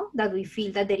right now, that we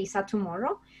feel that there is a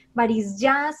tomorrow, but it's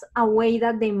just a way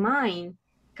that the mind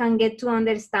can get to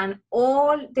understand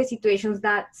all the situations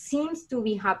that seems to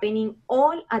be happening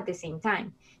all at the same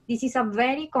time. This is a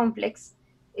very complex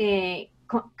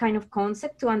kind of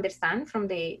concept to understand from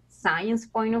the science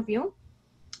point of view,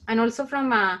 and also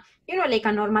from a, like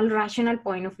a normal rational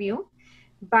point of view.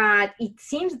 But it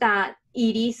seems that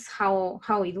it is how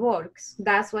it works.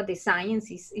 That's what the science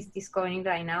is discovering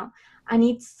right now. And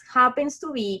it happens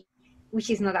to be, which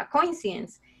is not a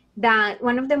coincidence, that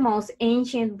one of the most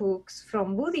ancient books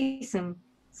from Buddhism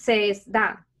says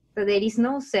that there is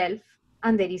no self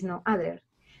and there is no other,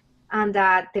 and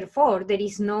that therefore there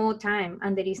is no time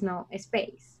and there is no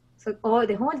space. So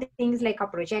the whole thing is like a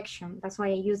projection. That's why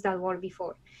I used that word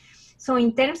before. So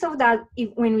in terms of that,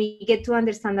 when we get to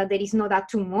understand that there is no that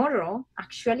tomorrow,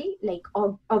 actually, like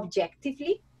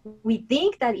objectively, we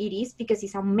think that it is because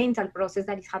it's a mental process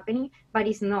that is happening, but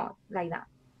it's not like that.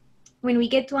 When we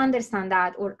get to understand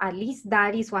that, or at least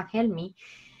that is what helped me,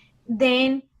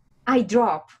 then I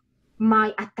drop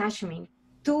my attachment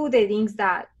to the things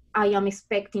that I am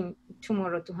expecting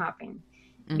tomorrow to happen.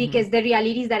 Mm-hmm. Because the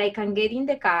reality is that I can get in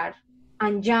the car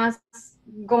and just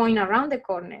going around the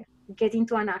corner, get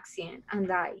into an accident and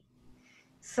die.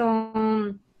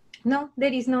 So no,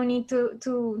 there is no need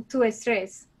to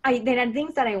stress. There are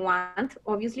things that I want,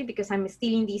 obviously, because I'm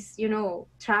still in this,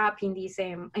 trap in this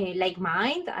like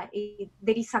mind.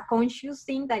 There is a conscious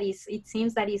thing that is, it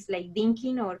seems that is like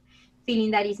thinking or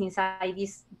feeling that is inside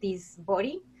this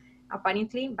body,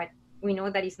 apparently, but we know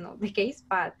that is not the case.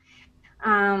 But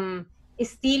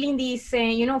still in this,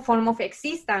 form of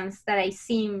existence that I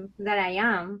seem that I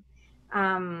am,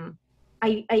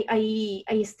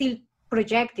 I still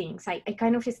project things. I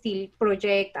kind of still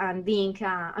project and think,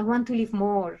 I want to live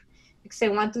more because I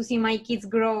want to see my kids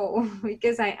grow,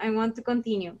 because I want to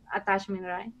continue attachment,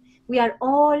 right? We are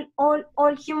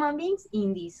all human beings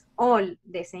in this, all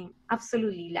the same,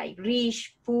 absolutely, like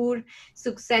rich, poor,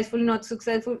 successful, not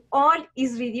successful, all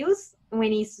is reduced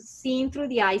when it's seen through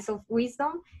the eyes of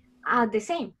wisdom are the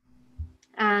same.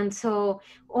 And so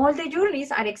all the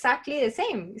journeys are exactly the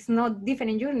same. It's not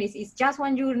different journeys. It's just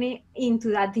one journey into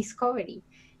that discovery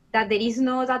that there is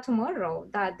no that tomorrow,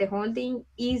 that the whole thing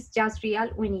is just real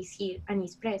when it's here and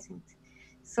it's present.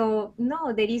 So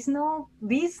no, there is no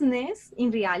business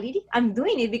in reality. I'm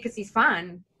doing it because it's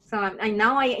fun. So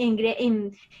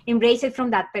I embrace it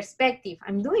from that perspective.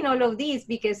 I'm doing all of this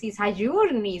because it's a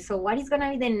journey. So what is going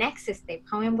to be the next step?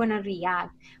 How I'm going to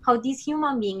react? How this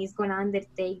human being is going to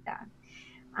undertake that?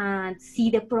 And see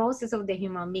the process of the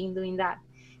human being doing that.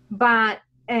 But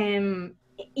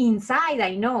inside,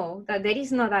 I know that there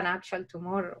is not an actual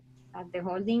tomorrow. That the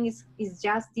whole thing is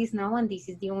just this now, and this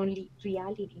is the only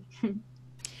reality.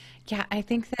 Yeah, I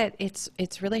think that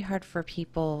it's really hard for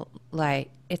people,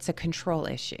 like it's a control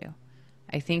issue.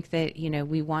 I think that,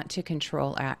 we want to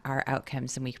control our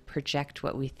outcomes, and we project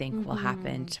what we think will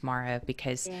happen tomorrow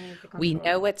because we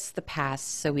know it's the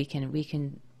past, so we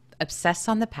can obsess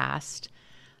on the past.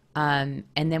 And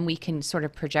then we can sort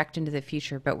of project into the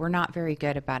future, but we're not very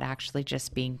good about actually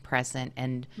just being present.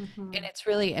 And it's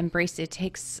really it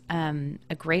takes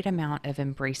a great amount of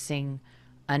embracing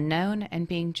unknown and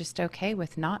being just okay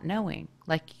with not knowing,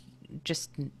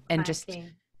 just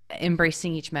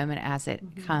embracing each moment as it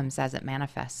comes, as it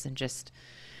manifests, and just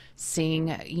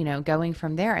seeing, going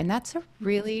from there. And that's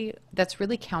really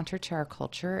counter to our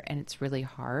culture, and it's really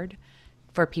hard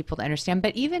for people to understand.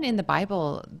 But even in the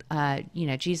Bible,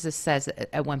 Jesus says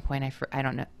at one point, I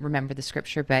don't remember the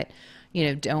scripture, but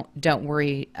don't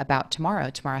worry about tomorrow.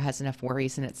 Tomorrow has enough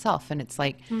worries in itself. And it's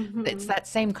like, it's that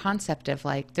same concept of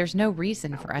like, there's no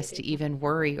reason for us to even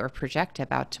worry or project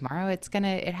about tomorrow.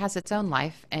 It has its own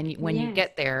life. And when you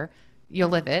get there, you'll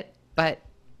live it, but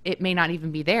it may not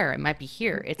even be there. It might be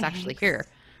here. It's actually here.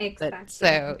 Exactly.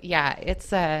 So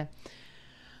yeah,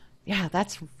 yeah,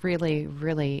 that's really,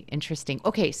 really interesting.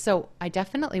 Okay, so I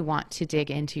definitely want to dig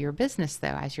into your business, though,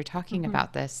 as you're talking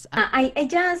about this. I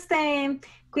just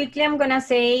quickly, I'm going to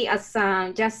say, as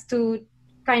just to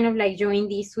kind of like join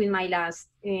this with my last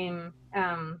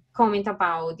comment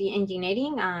about the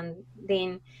engineering. And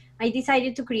then I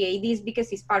decided to create this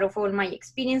because it's part of all my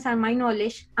experience and my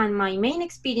knowledge. And my main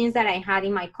experience that I had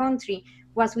in my country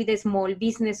was with the small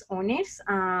business owners.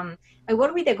 I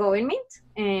work with the government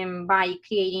by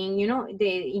creating,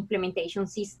 the implementation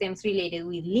systems related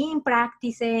with lean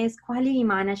practices, quality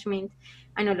management,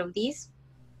 and all of this.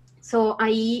 So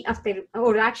during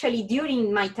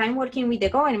my time working with the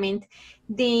government,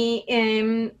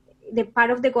 the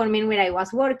part of the government where I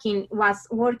was working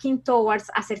towards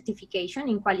a certification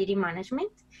in quality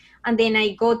management. And then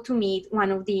I got to meet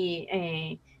one of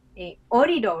the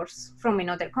auditors from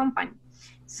another company.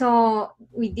 So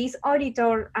with this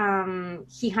auditor,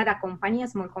 he had a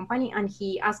small company, and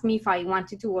he asked me if I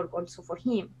wanted to work also for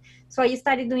him. So I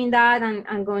started doing that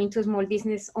and going to small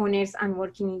business owners and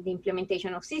working in the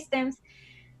implementation of systems.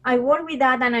 I work with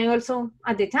that, and I also,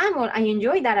 at the time, I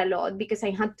enjoyed that a lot because I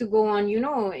had to go on,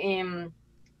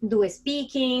 do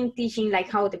speaking, teaching like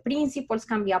how the principles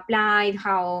can be applied,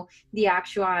 how the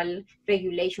actual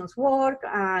regulations work,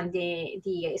 and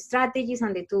the strategies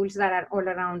and the tools that are all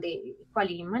around the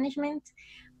quality management.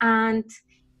 And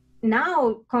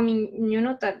now coming,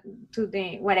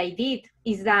 to what I did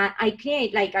is that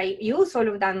I use all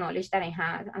of that knowledge that I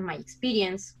had and my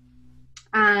experience.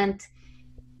 And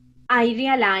I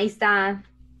realized that,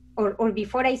 or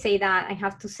before I say that, I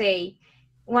have to say,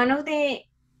 one of the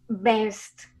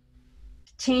best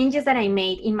changes that I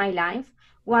made in my life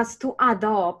was to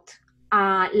adopt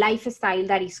a lifestyle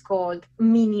that is called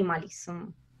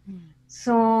minimalism.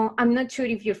 So I'm not sure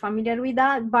if you're familiar with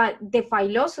that, but the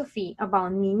philosophy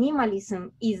about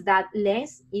minimalism is that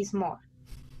less is more.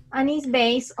 And it's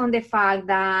based on the fact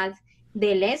that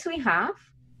the less we have,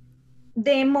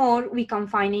 the more we can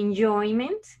find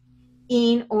enjoyment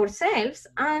in ourselves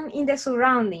and in the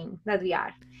surrounding that we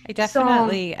are. I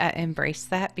definitely embrace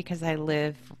that because I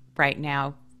live right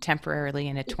now temporarily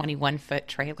in a 21-foot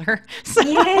trailer. So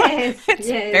yes, it's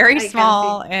very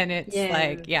small, and it's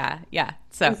like,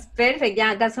 so it's perfect.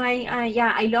 Yeah, that's why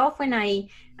I love when I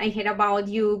hear about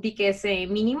you, because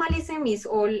minimalism is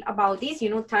all about this,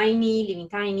 living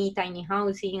tiny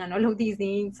housing and all of these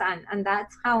things, and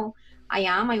that's how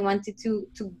I wanted to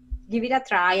give it a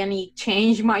try, and it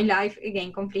changed my life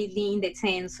again completely, in the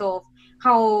sense of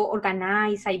how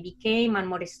organized I became, and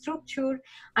more structured,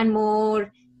 and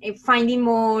more finding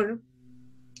more,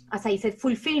 as I said,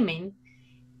 fulfillment,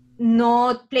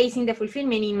 not placing the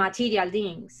fulfillment in material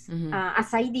things,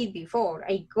 as I did before.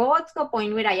 I got to a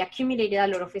point where I accumulated a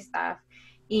lot of stuff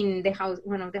in the house,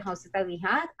 one of the houses that we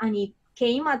had, and it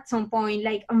came at some point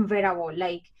like unbearable,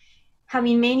 like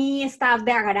having many stuff,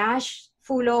 the garage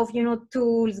full of, you know,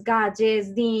 tools, gadgets,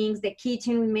 things, the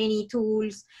kitchen with many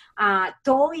tools,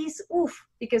 toys,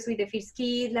 because with the first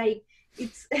kid, like,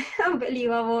 it's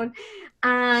unbelievable.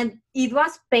 And it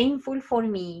was painful for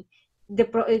me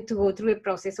to go through a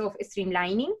process of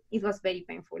streamlining. It was very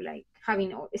painful, like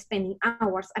spending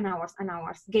hours and hours and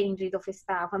hours getting rid of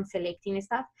stuff and selecting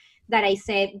stuff, that I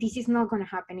said, this is not going to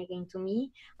happen again to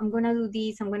me. I'm going to do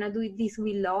this. I'm going to do this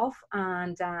with love.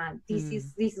 And this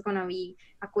is going to be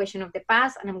a question of the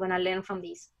past, and I'm going to learn from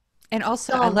this. And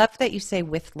also, I love that you say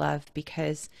with love,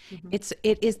 because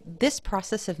it is this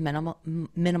process of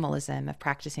minimalism, of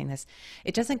practicing this.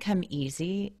 It doesn't come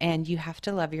easy, and you have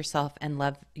to love yourself and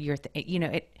love your,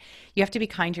 you have to be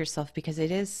kind to yourself, because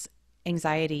it is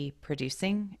anxiety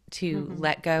producing to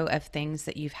let go of things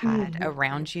that you've had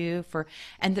around you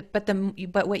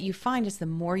but what you find is the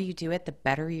more you do it, the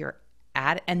better you're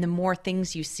at it, and the more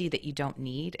things you see that you don't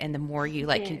need, and the more you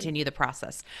continue the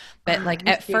process. But like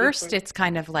at first it's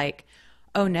kind of like,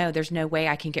 oh no, there's no way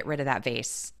I can get rid of that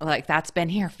vase, like that's been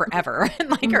here forever,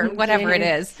 like, or whatever it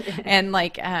is. And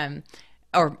like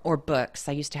or books.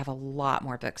 I used to have a lot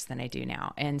more books than I do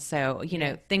now. And so,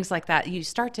 things like that, you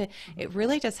start to, it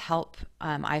really does help,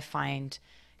 I find,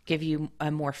 give you a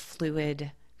more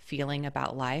fluid feeling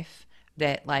about life,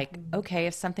 that like, okay,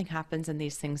 if something happens and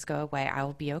these things go away, I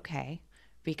will be okay,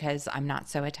 because I'm not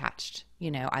so attached.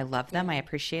 I love them. I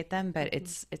appreciate them, but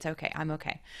it's okay. I'm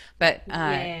okay. But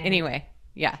anyway,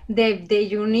 yeah. The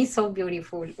journey is so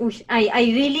beautiful.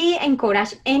 I really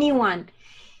encourage anyone.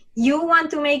 You want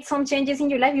to make some changes in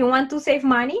your life, you want to save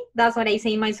money. That's what I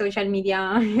say in my social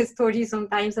media stories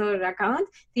sometimes, or account.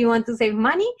 Do you want to save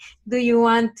money? Do you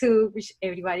want to, which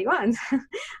everybody wants,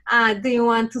 do you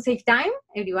want to save time?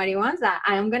 Everybody wants that.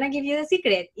 I am going to give you the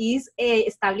secret, is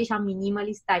establish a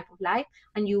minimalist type of life,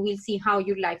 and you will see how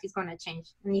your life is going to change.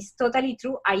 And it's totally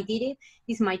true. I did it.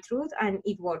 It's my truth, and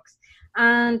it works.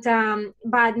 And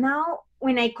but now,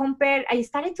 when I compare, I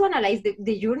started to analyze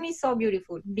the journey is so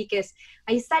beautiful, because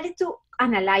I started to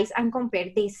analyze and compare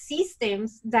the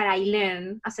systems that I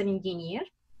learned as an engineer,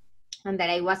 and that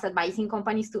I was advising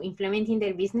companies to implement in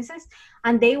their businesses.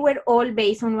 And they were all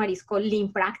based on what is called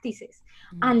lean practices.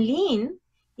 And lean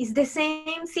is the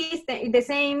same system, the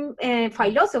same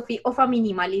philosophy of a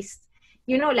minimalist,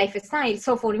 lifestyle.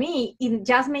 So for me, it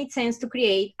just made sense to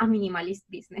create a minimalist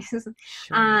business. Sure.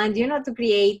 And, to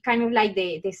create kind of like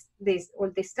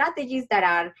all the strategies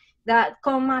that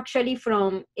come actually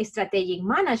from strategic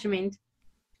management,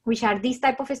 which are these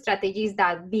type of strategies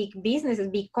that big businesses,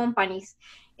 big companies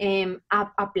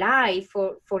apply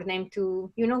for them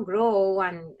to, grow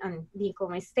and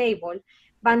become stable.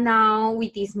 But now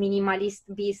with this minimalist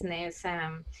business,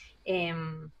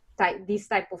 this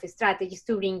type of strategies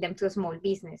to bring them to small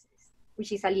businesses,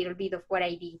 which is a little bit of what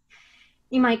I did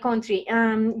in my country.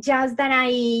 Just that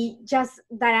I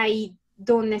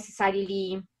don't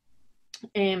necessarily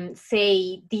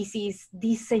say this is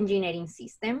this engineering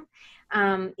system.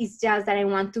 It's just that I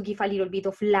want to give a little bit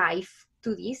of life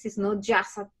to this. It's not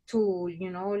just a tool,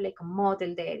 like a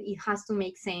model there. It has to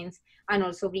make sense and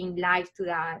also bring life to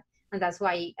that. And that's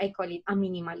why I call it a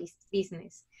minimalist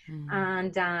business.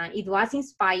 And it was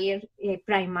inspired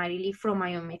primarily from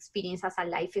my own experience as a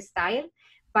lifestyle,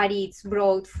 but it's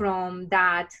brought from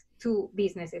that to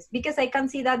businesses, because I can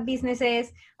see that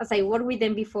businesses, as I worked with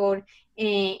them before,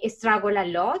 struggle a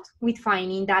lot with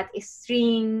finding that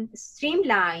streamlined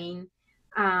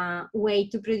way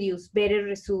to produce better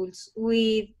results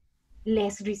with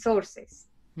less resources.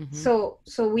 So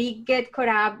we get caught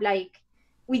up, like,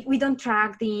 we don't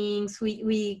track things.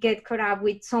 We get caught up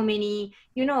with so many,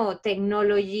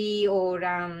 technology or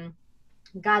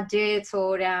gadgets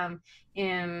or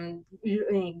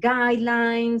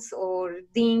guidelines or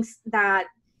things that,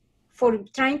 for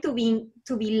trying to be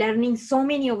learning so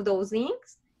many of those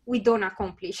things, we don't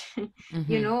accomplish,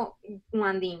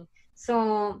 one thing.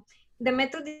 So the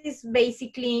method is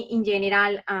basically, in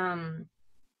general,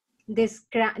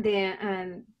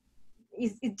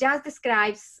 it just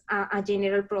describes a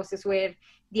general process where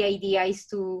the idea is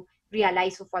to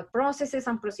realize of what processes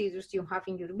and procedures you have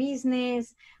in your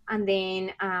business, and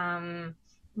then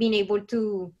being able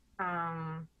to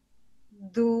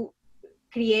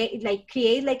create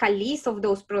like a list of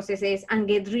those processes and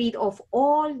get rid of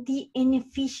all the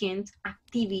inefficient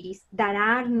activities that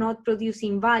are not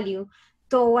producing value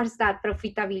towards that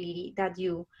profitability that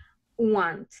you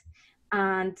want.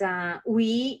 And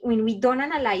when we don't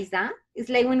analyze that, it's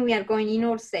like when we are going in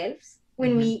ourselves,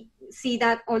 when we see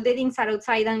that all the things are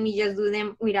outside and we just do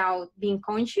them without being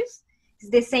conscious. It's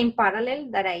the same parallel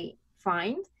that I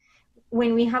find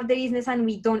when we have the business and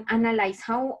we don't analyze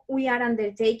how we are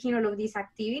undertaking all of these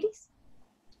activities.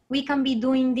 We can be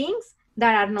doing things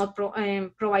that are not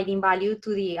providing value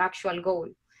to the actual goal.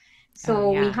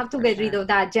 So we have to get rid of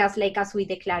that, just like as we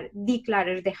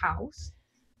declutter the house.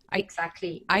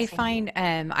 Exactly. I find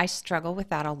I struggle with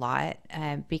that a lot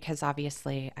because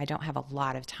obviously I don't have a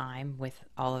lot of time with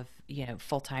all of,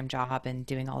 full-time job and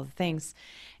doing all the things.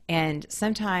 And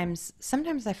sometimes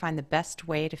I find the best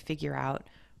way to figure out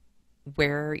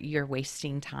where you're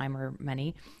wasting time or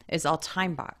money is I'll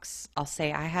time box. I'll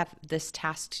say I have this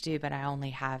task to do, but I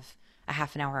only have a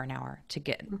half an hour to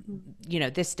get,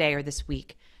 this day or this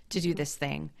week to do this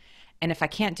thing. And if I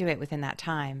can't do it within that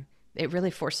time, it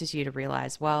really forces you to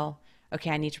realize, well,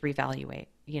 okay, I need to reevaluate,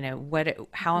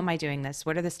 how am I doing this?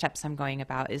 What are the steps I'm going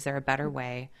about? Is there a better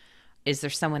way? Is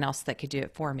there someone else that could do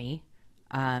it for me?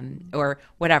 Or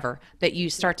whatever, that you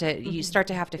start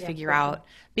to have to figure out,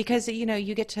 because,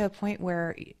 you get to a point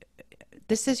where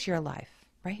this is your life,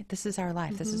 right? This is our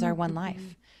life. This is our one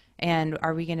life. And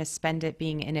are we going to spend it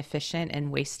being inefficient and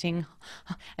wasting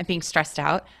and being stressed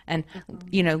out and,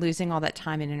 losing all that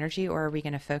time and energy? Or are we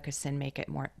going to focus and make it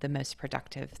the most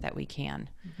productive that we can?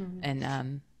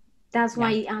 And that's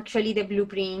why actually the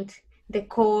blueprint, the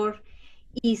core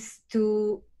is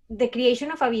the creation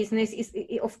of a business is,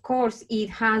 of course, it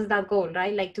has that goal,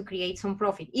 right? Like to create some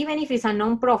profit. Even if it's a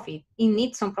non-profit, it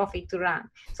needs some profit to run.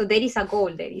 So there is a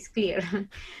goal there, is clear.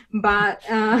 But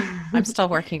I'm still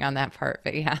working on that part,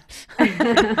 but yeah.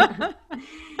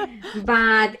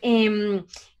 But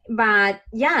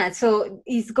yeah, so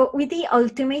it's with the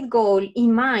ultimate goal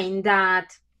in mind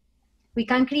that we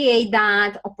can create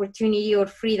that opportunity or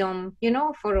freedom,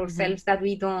 for ourselves, that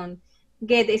we don't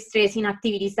get stressed in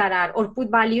activities that are, or put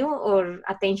value or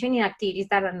attention in activities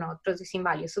that are not producing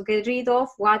value. So get rid of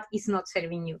what is not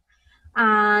serving you.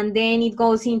 And then it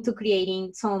goes into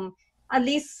creating some, at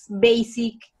least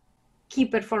basic key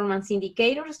performance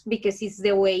indicators, because it's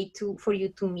the way for you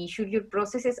to measure your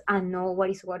processes and know what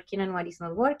is working and what is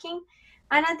not working.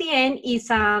 And at the end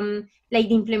is like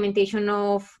the implementation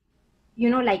of,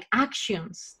 like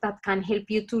actions that can help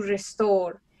you to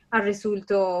restore a result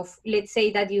of, let's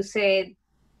say that you said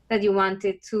that you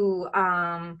wanted to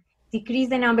decrease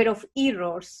the number of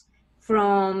errors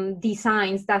from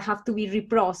designs that have to be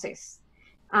reprocessed.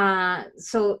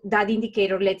 So that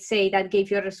indicator, let's say, that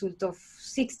gave you a result of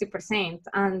 60%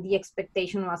 and the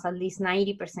expectation was at least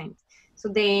 90%. So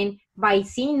then by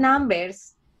seeing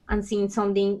numbers and seeing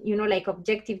something, like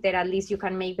objective there, at least you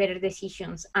can make better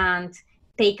decisions and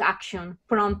take action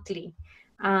promptly.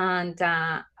 And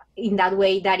in that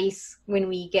way, that is when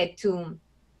we get to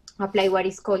apply what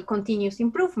is called continuous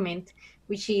improvement,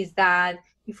 which is that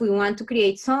if we want to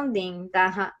create something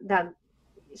that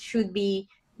should be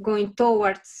going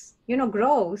towards,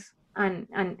 growth and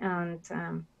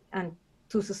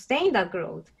to sustain that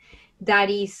growth, that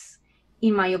is,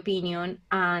 in my opinion,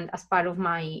 and as part of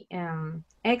my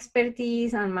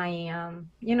expertise and my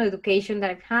education that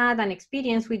I've had and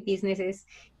experience with businesses,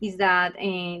 is that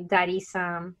that is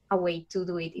a way to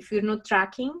do it. If you're not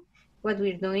tracking what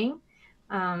we're doing,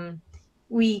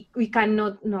 we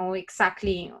cannot know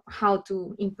exactly how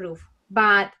to improve.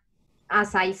 But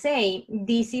as I say,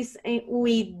 this is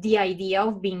with the idea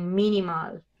of being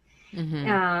minimal.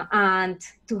 And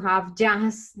to have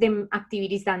just the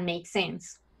activities that make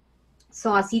sense.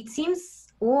 So as it seems,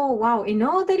 oh wow,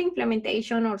 another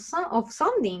implementation of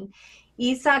something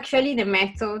is actually the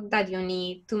method that you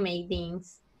need to make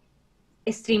things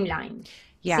streamlined.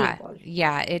 Yeah, simple.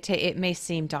 yeah. It may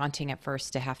seem daunting at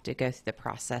first to have to go through the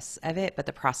process of it, but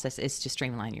the process is to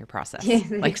streamline your process. Yes,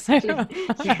 So.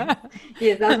 yeah.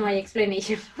 Yes, that's my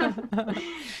explanation.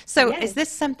 So Yes. is this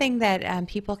something that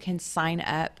people can sign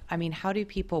up? I mean, how do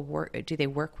people work? Do they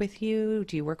work with you?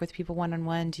 Do you work with people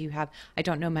one-on-one? Do you have, I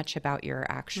don't know much about your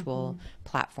actual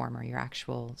platform or your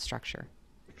actual structure.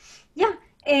 Yeah,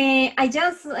 I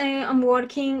just I'm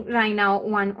working right now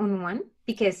one-on-one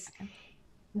because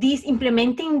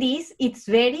implementing this, it's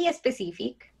very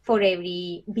specific for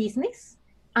every business,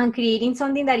 and creating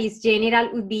something that is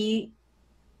general would be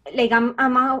like I'm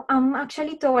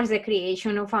actually towards the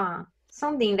creation of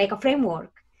something like a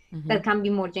framework that can be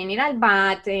more general.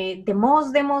 But the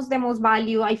most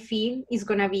value I feel is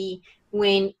gonna be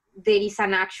when there is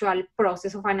an actual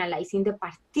process of analyzing the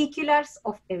particulars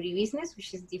of every business,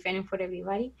 which is different for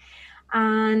everybody.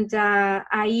 And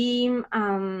I'm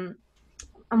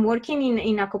working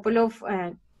in a couple of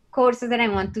courses that I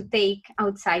want to take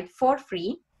outside for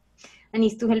free, and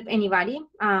it's to help anybody.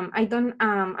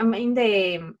 I'm in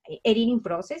the editing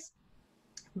process,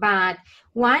 but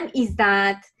one is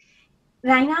that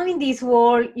right now in this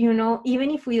world, you know,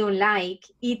 even if we don't like,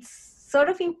 it's sort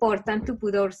of important to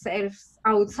put ourselves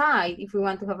outside if we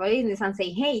want to have a business and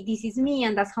say, hey, this is me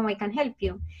and that's how I can help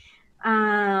you.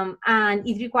 And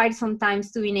it requires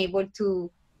sometimes to being able to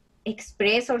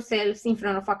express ourselves in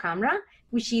front of a camera,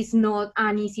 which is not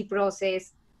an easy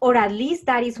process, or at least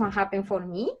that is what happened for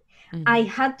me. Mm-hmm. I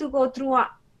had to go through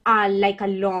a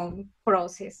long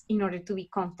process in order to be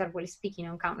comfortable speaking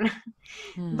on camera.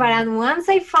 Mm. But once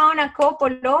I found a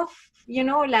couple of, you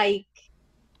know, like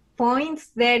points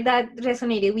there that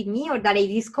resonated with me or that I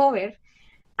discovered,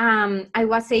 I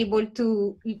was able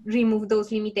to remove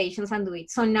those limitations and do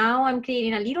it. So now I'm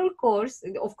creating a little course.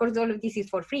 Of course, all of this is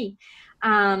for free,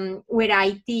 where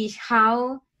I teach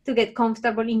how to get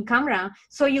comfortable in camera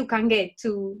so you can get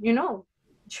to, you know,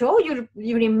 show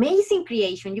your amazing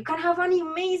creation. You can have an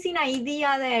amazing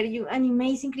idea there, an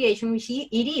amazing creation, which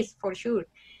it is for sure.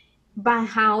 But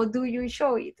how do you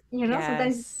show it? You know,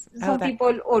 yes. Sometimes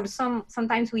people, or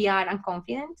sometimes we are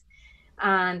unconfident.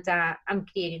 And I'm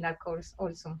creating that course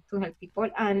also to help people.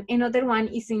 And another one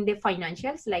is in the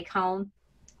financials, like how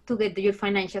to get your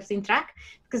financials in track.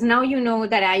 Because now you know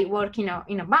that I work in a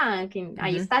bank, and mm-hmm.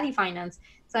 I study finance,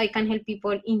 so I can help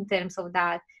people in terms of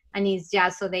that. And it's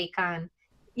just so they can,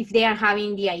 if they are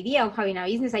having the idea of having a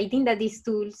business, I think that these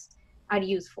tools are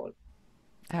useful.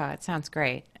 Oh, it sounds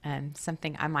great, and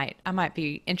something I might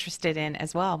be interested in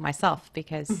as well myself,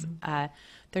 because mm-hmm.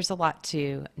 There's a lot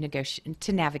to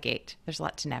navigate. There's a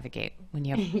lot to navigate when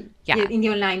you in the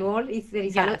online world. There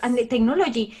is a lot, and the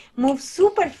technology moves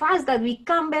super fast that we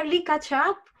can barely catch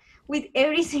up with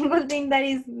every single thing that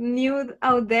is new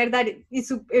out there that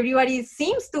everybody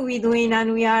seems to be doing,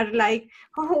 and we are like,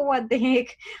 oh, what the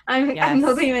heck? I'm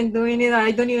not even doing it.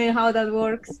 I don't even know how that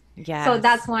works. Yes. So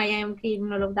that's why I'm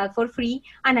creating all of that for free,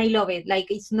 and I love it.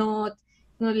 Like, it's not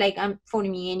like for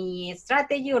me any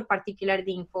strategy or particular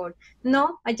thing for.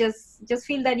 No, I just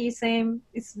feel that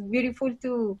it's beautiful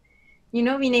to, you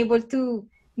know, being able to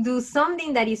do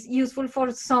something that is useful for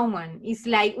someone. It's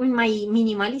like in my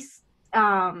minimalist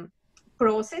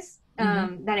process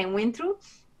mm-hmm. that I went through,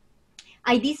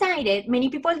 I decided, many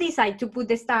people decide to put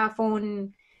the stuff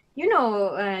on, you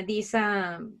know, these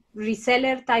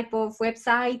reseller type of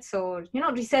websites, or, you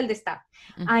know, resell the stuff.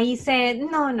 Mm-hmm. I said,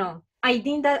 no, I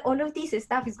think that all of this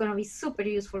stuff is going to be super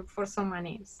useful for someone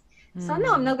else. Mm-hmm. So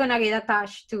no, I'm not going to get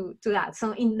attached to that.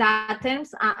 So in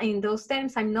those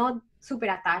terms, I'm not super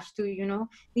attached to, you know,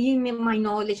 giving me my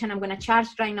knowledge and I'm going to charge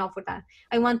right now for that.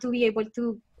 I want to be able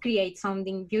to create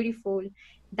something beautiful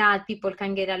that people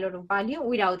can get a lot of value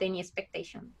without any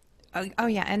expectation. Oh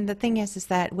yeah. And the thing is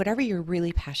that whatever you're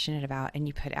really passionate about and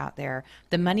you put out there,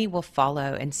 the money will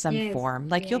follow in some form.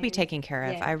 Like you'll be taken care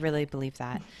of. I really believe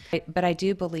that. But I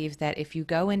do believe that if you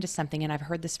go into something, and I've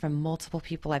heard this from multiple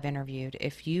people I've interviewed,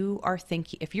 if you're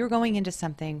going into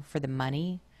something for the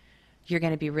money, you're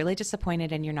going to be really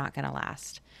disappointed and you're not going to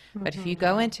last. Mm-hmm. But if you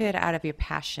go into it out of your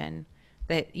passion,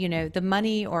 that, you know, the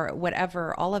money or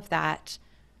whatever, all of that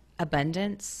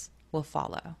abundance will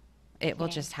follow. It will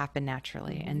just happen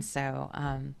naturally. Mm-hmm. And so,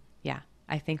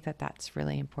 I think that that's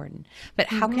really important. But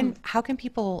mm-hmm. how can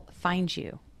people find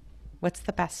you? What's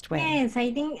the best way? Yes,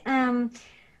 I think I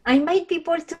invite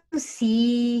people to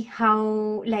see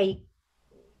how, like,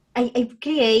 I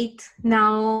create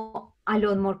now a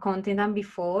lot more content than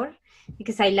before,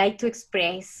 because I like to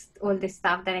express all the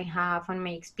stuff that I have and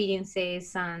my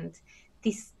experiences and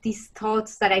these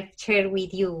thoughts that I've shared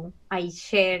with you. I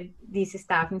share this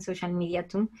stuff in social media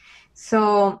too.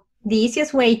 So the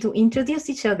easiest way to introduce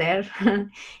each other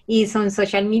is on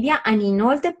social media and in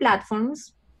all the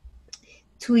platforms,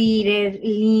 Twitter,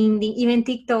 LinkedIn, even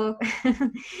TikTok,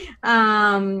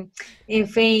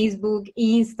 Facebook,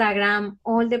 Instagram,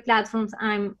 all the platforms,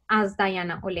 I'm as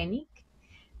Diana Olynick.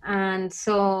 And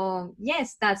so,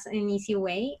 yes, that's an easy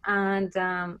way. And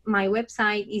my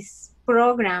website is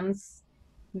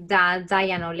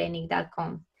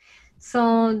programs.dianaolynick.com.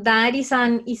 So that is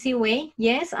an easy way,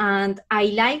 yes. And I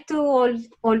like to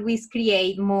always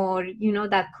create more, you know,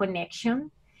 that connection,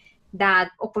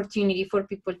 that opportunity for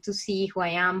people to see who I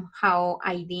am, how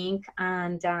I think,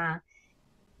 and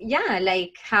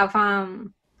like have a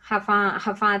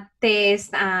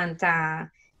test and the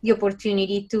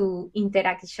opportunity to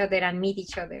interact each other and meet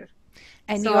each other.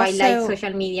 And so I like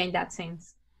social media in that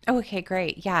sense. Oh, okay,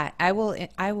 great. Yeah, I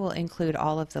will include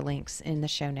all of the links in the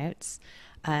show notes.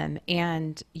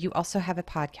 And you also have a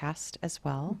podcast as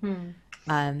well. Mhm.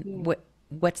 Yeah.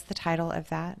 What's the title of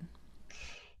that?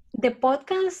 The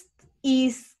podcast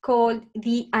is called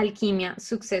the Alchemia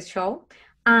Success Show,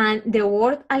 and the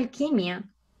word alchemia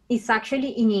is actually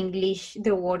in English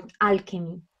the word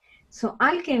alchemy. So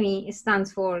alchemy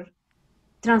stands for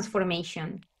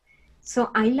transformation. So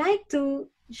I like to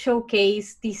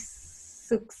showcase these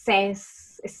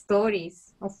success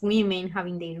stories of women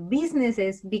having their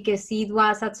businesses because it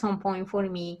was at some point for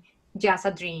me just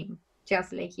a dream,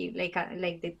 just like you,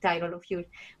 like the title of your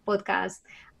podcast,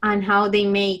 and how they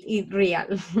made it real.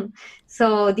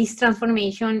 So this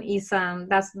transformation is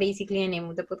that's basically the name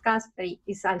of the podcast. But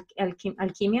it's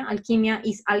alchemia. Alchemia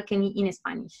is alchemy in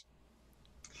Spanish.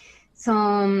 So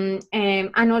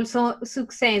and also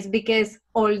success, because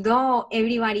although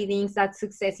everybody thinks that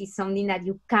success is something that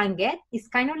you can get, it's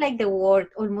kind of like the word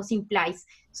almost implies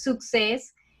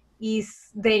success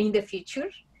is there in the future.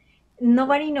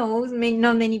 Nobody knows,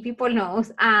 not many people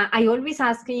knows. I always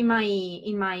ask in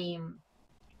my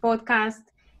podcast,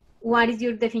 what is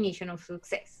your definition of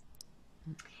success?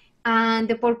 And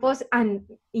the purpose, and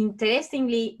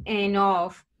interestingly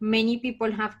enough, many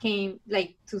people have came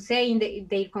like to say in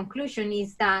their conclusion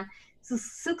is that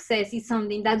success is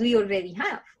something that we already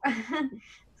have.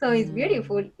 So it's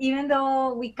beautiful, even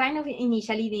though we kind of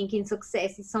initially thinking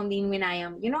success is something when I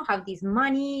am, have this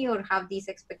money or have these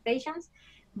expectations,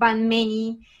 but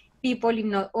many people, if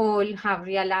not all, have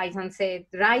realized and said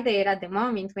right there at the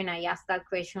moment when I asked that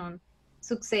question,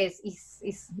 success is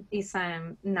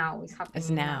now, is Is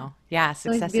happening now. now. Yeah,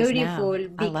 So it's success is now.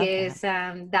 beautiful I love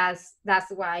that. because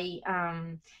that's why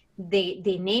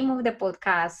the name of the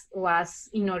podcast was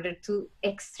in order to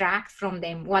extract from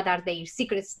them what are their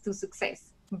secrets to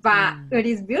success. But what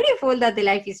is beautiful that the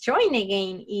life is showing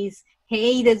again is,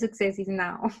 hey, the success is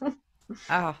now.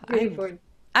 Oh, Beautiful.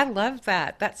 I love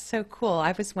that. That's so cool.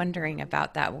 I was wondering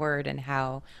about that word and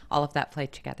how all of that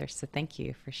played together. So thank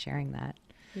you for sharing that.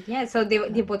 Yeah, so the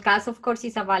podcast, of course,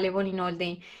 is available in all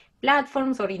the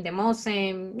platforms, or in the most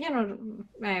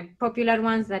popular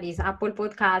ones, that is Apple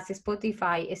Podcasts,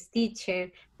 Spotify, Stitcher,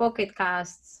 Pocket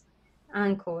Casts,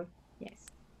 Anchor. Yes.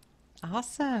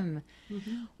 Awesome.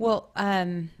 Mm-hmm. Well,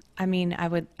 I mean,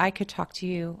 I could talk to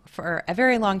you for a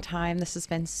very long time. This has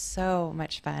been so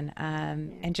much fun,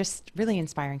 and just really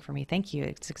inspiring for me. Thank you.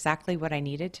 It's exactly what I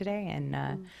needed today.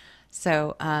 And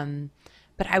so,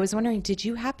 but I was wondering, did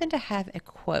you happen to have a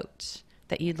quote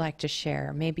that you'd like to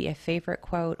share? Maybe a favorite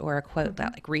quote, or a quote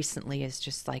that like recently is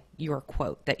just like your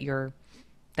quote that you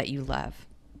love.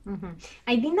 Mm-hmm.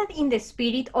 I think that in the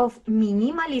spirit of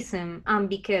minimalism,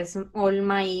 because all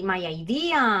my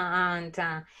idea and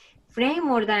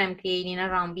framework that I'm creating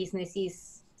around business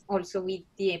is also with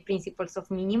the principles of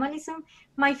minimalism,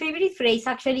 my favorite phrase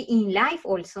actually in life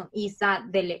also is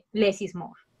that the less is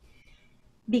more.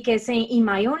 Because in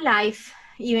my own life,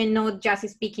 even not just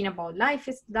speaking about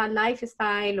that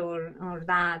lifestyle or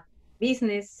that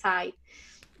business side,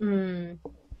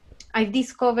 I've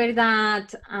discovered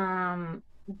that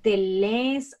the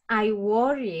less I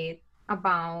worried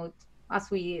about, as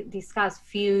we discussed,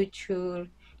 future,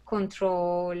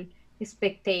 control,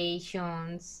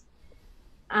 expectations,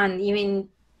 and even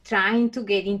trying to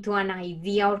get into an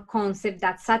idea or concept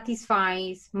that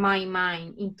satisfies my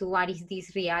mind into what is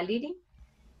this reality,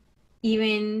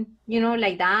 even,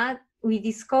 like that, we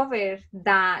discover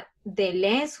that the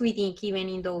less we think even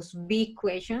in those big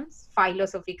questions,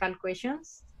 philosophical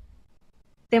questions,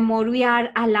 the more we are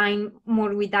aligned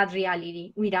more with that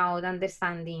reality without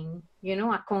understanding,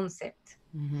 a concept.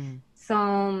 Mm-hmm.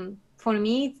 So for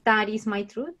me, that is my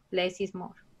truth. Less is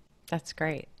more. That's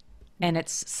great. And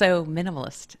it's so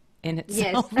minimalist in Yes.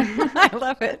 itself. I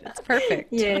love it. It's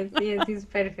perfect. Yes, it's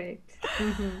perfect.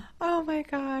 Mm-hmm. Oh my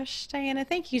gosh, Diana,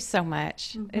 thank you so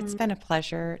much. It's Mm-hmm. been a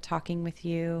pleasure talking with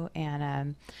you.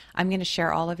 And I'm going to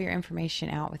share all of your information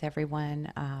out with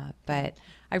everyone. But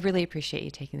I really appreciate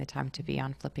you taking the time to be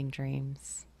on Flipping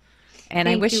Dreams. And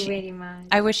Thank you very much.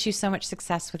 I wish you so much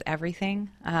success with everything.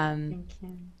 Thank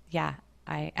you. Yeah,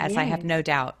 I Yes. have no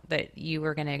doubt that you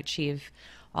are going to achieve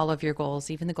all of your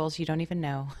goals, even the goals you don't even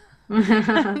know.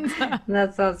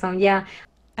 That's awesome. Yeah.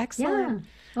 Excellent. Yeah.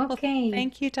 Well, Okay.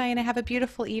 thank you, Diana. Have a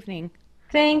beautiful evening.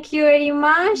 Thank you very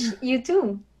much. You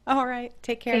too. All right.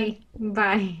 Take care. Okay.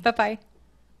 Bye. Bye-bye.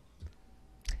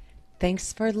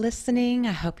 Thanks for listening.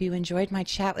 I hope you enjoyed my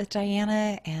chat with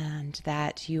Diana and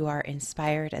that you are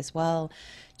inspired as well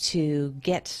to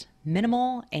get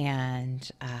minimal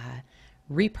and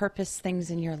repurpose things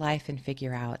in your life and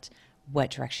figure out what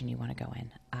direction you want to go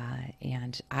in.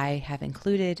 And I have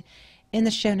included in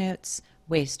the show notes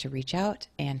ways to reach out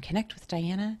and connect with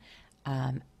Diana,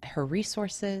 her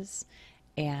resources,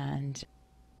 and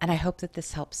I hope that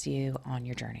this helps you on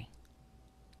your journey.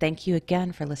 Thank you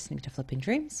again for listening to Flipping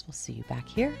Dreams. We'll see you back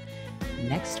here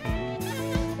next week.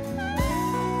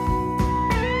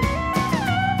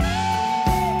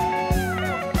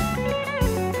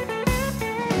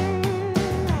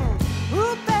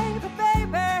 Ooh, baby,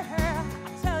 I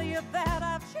tell you that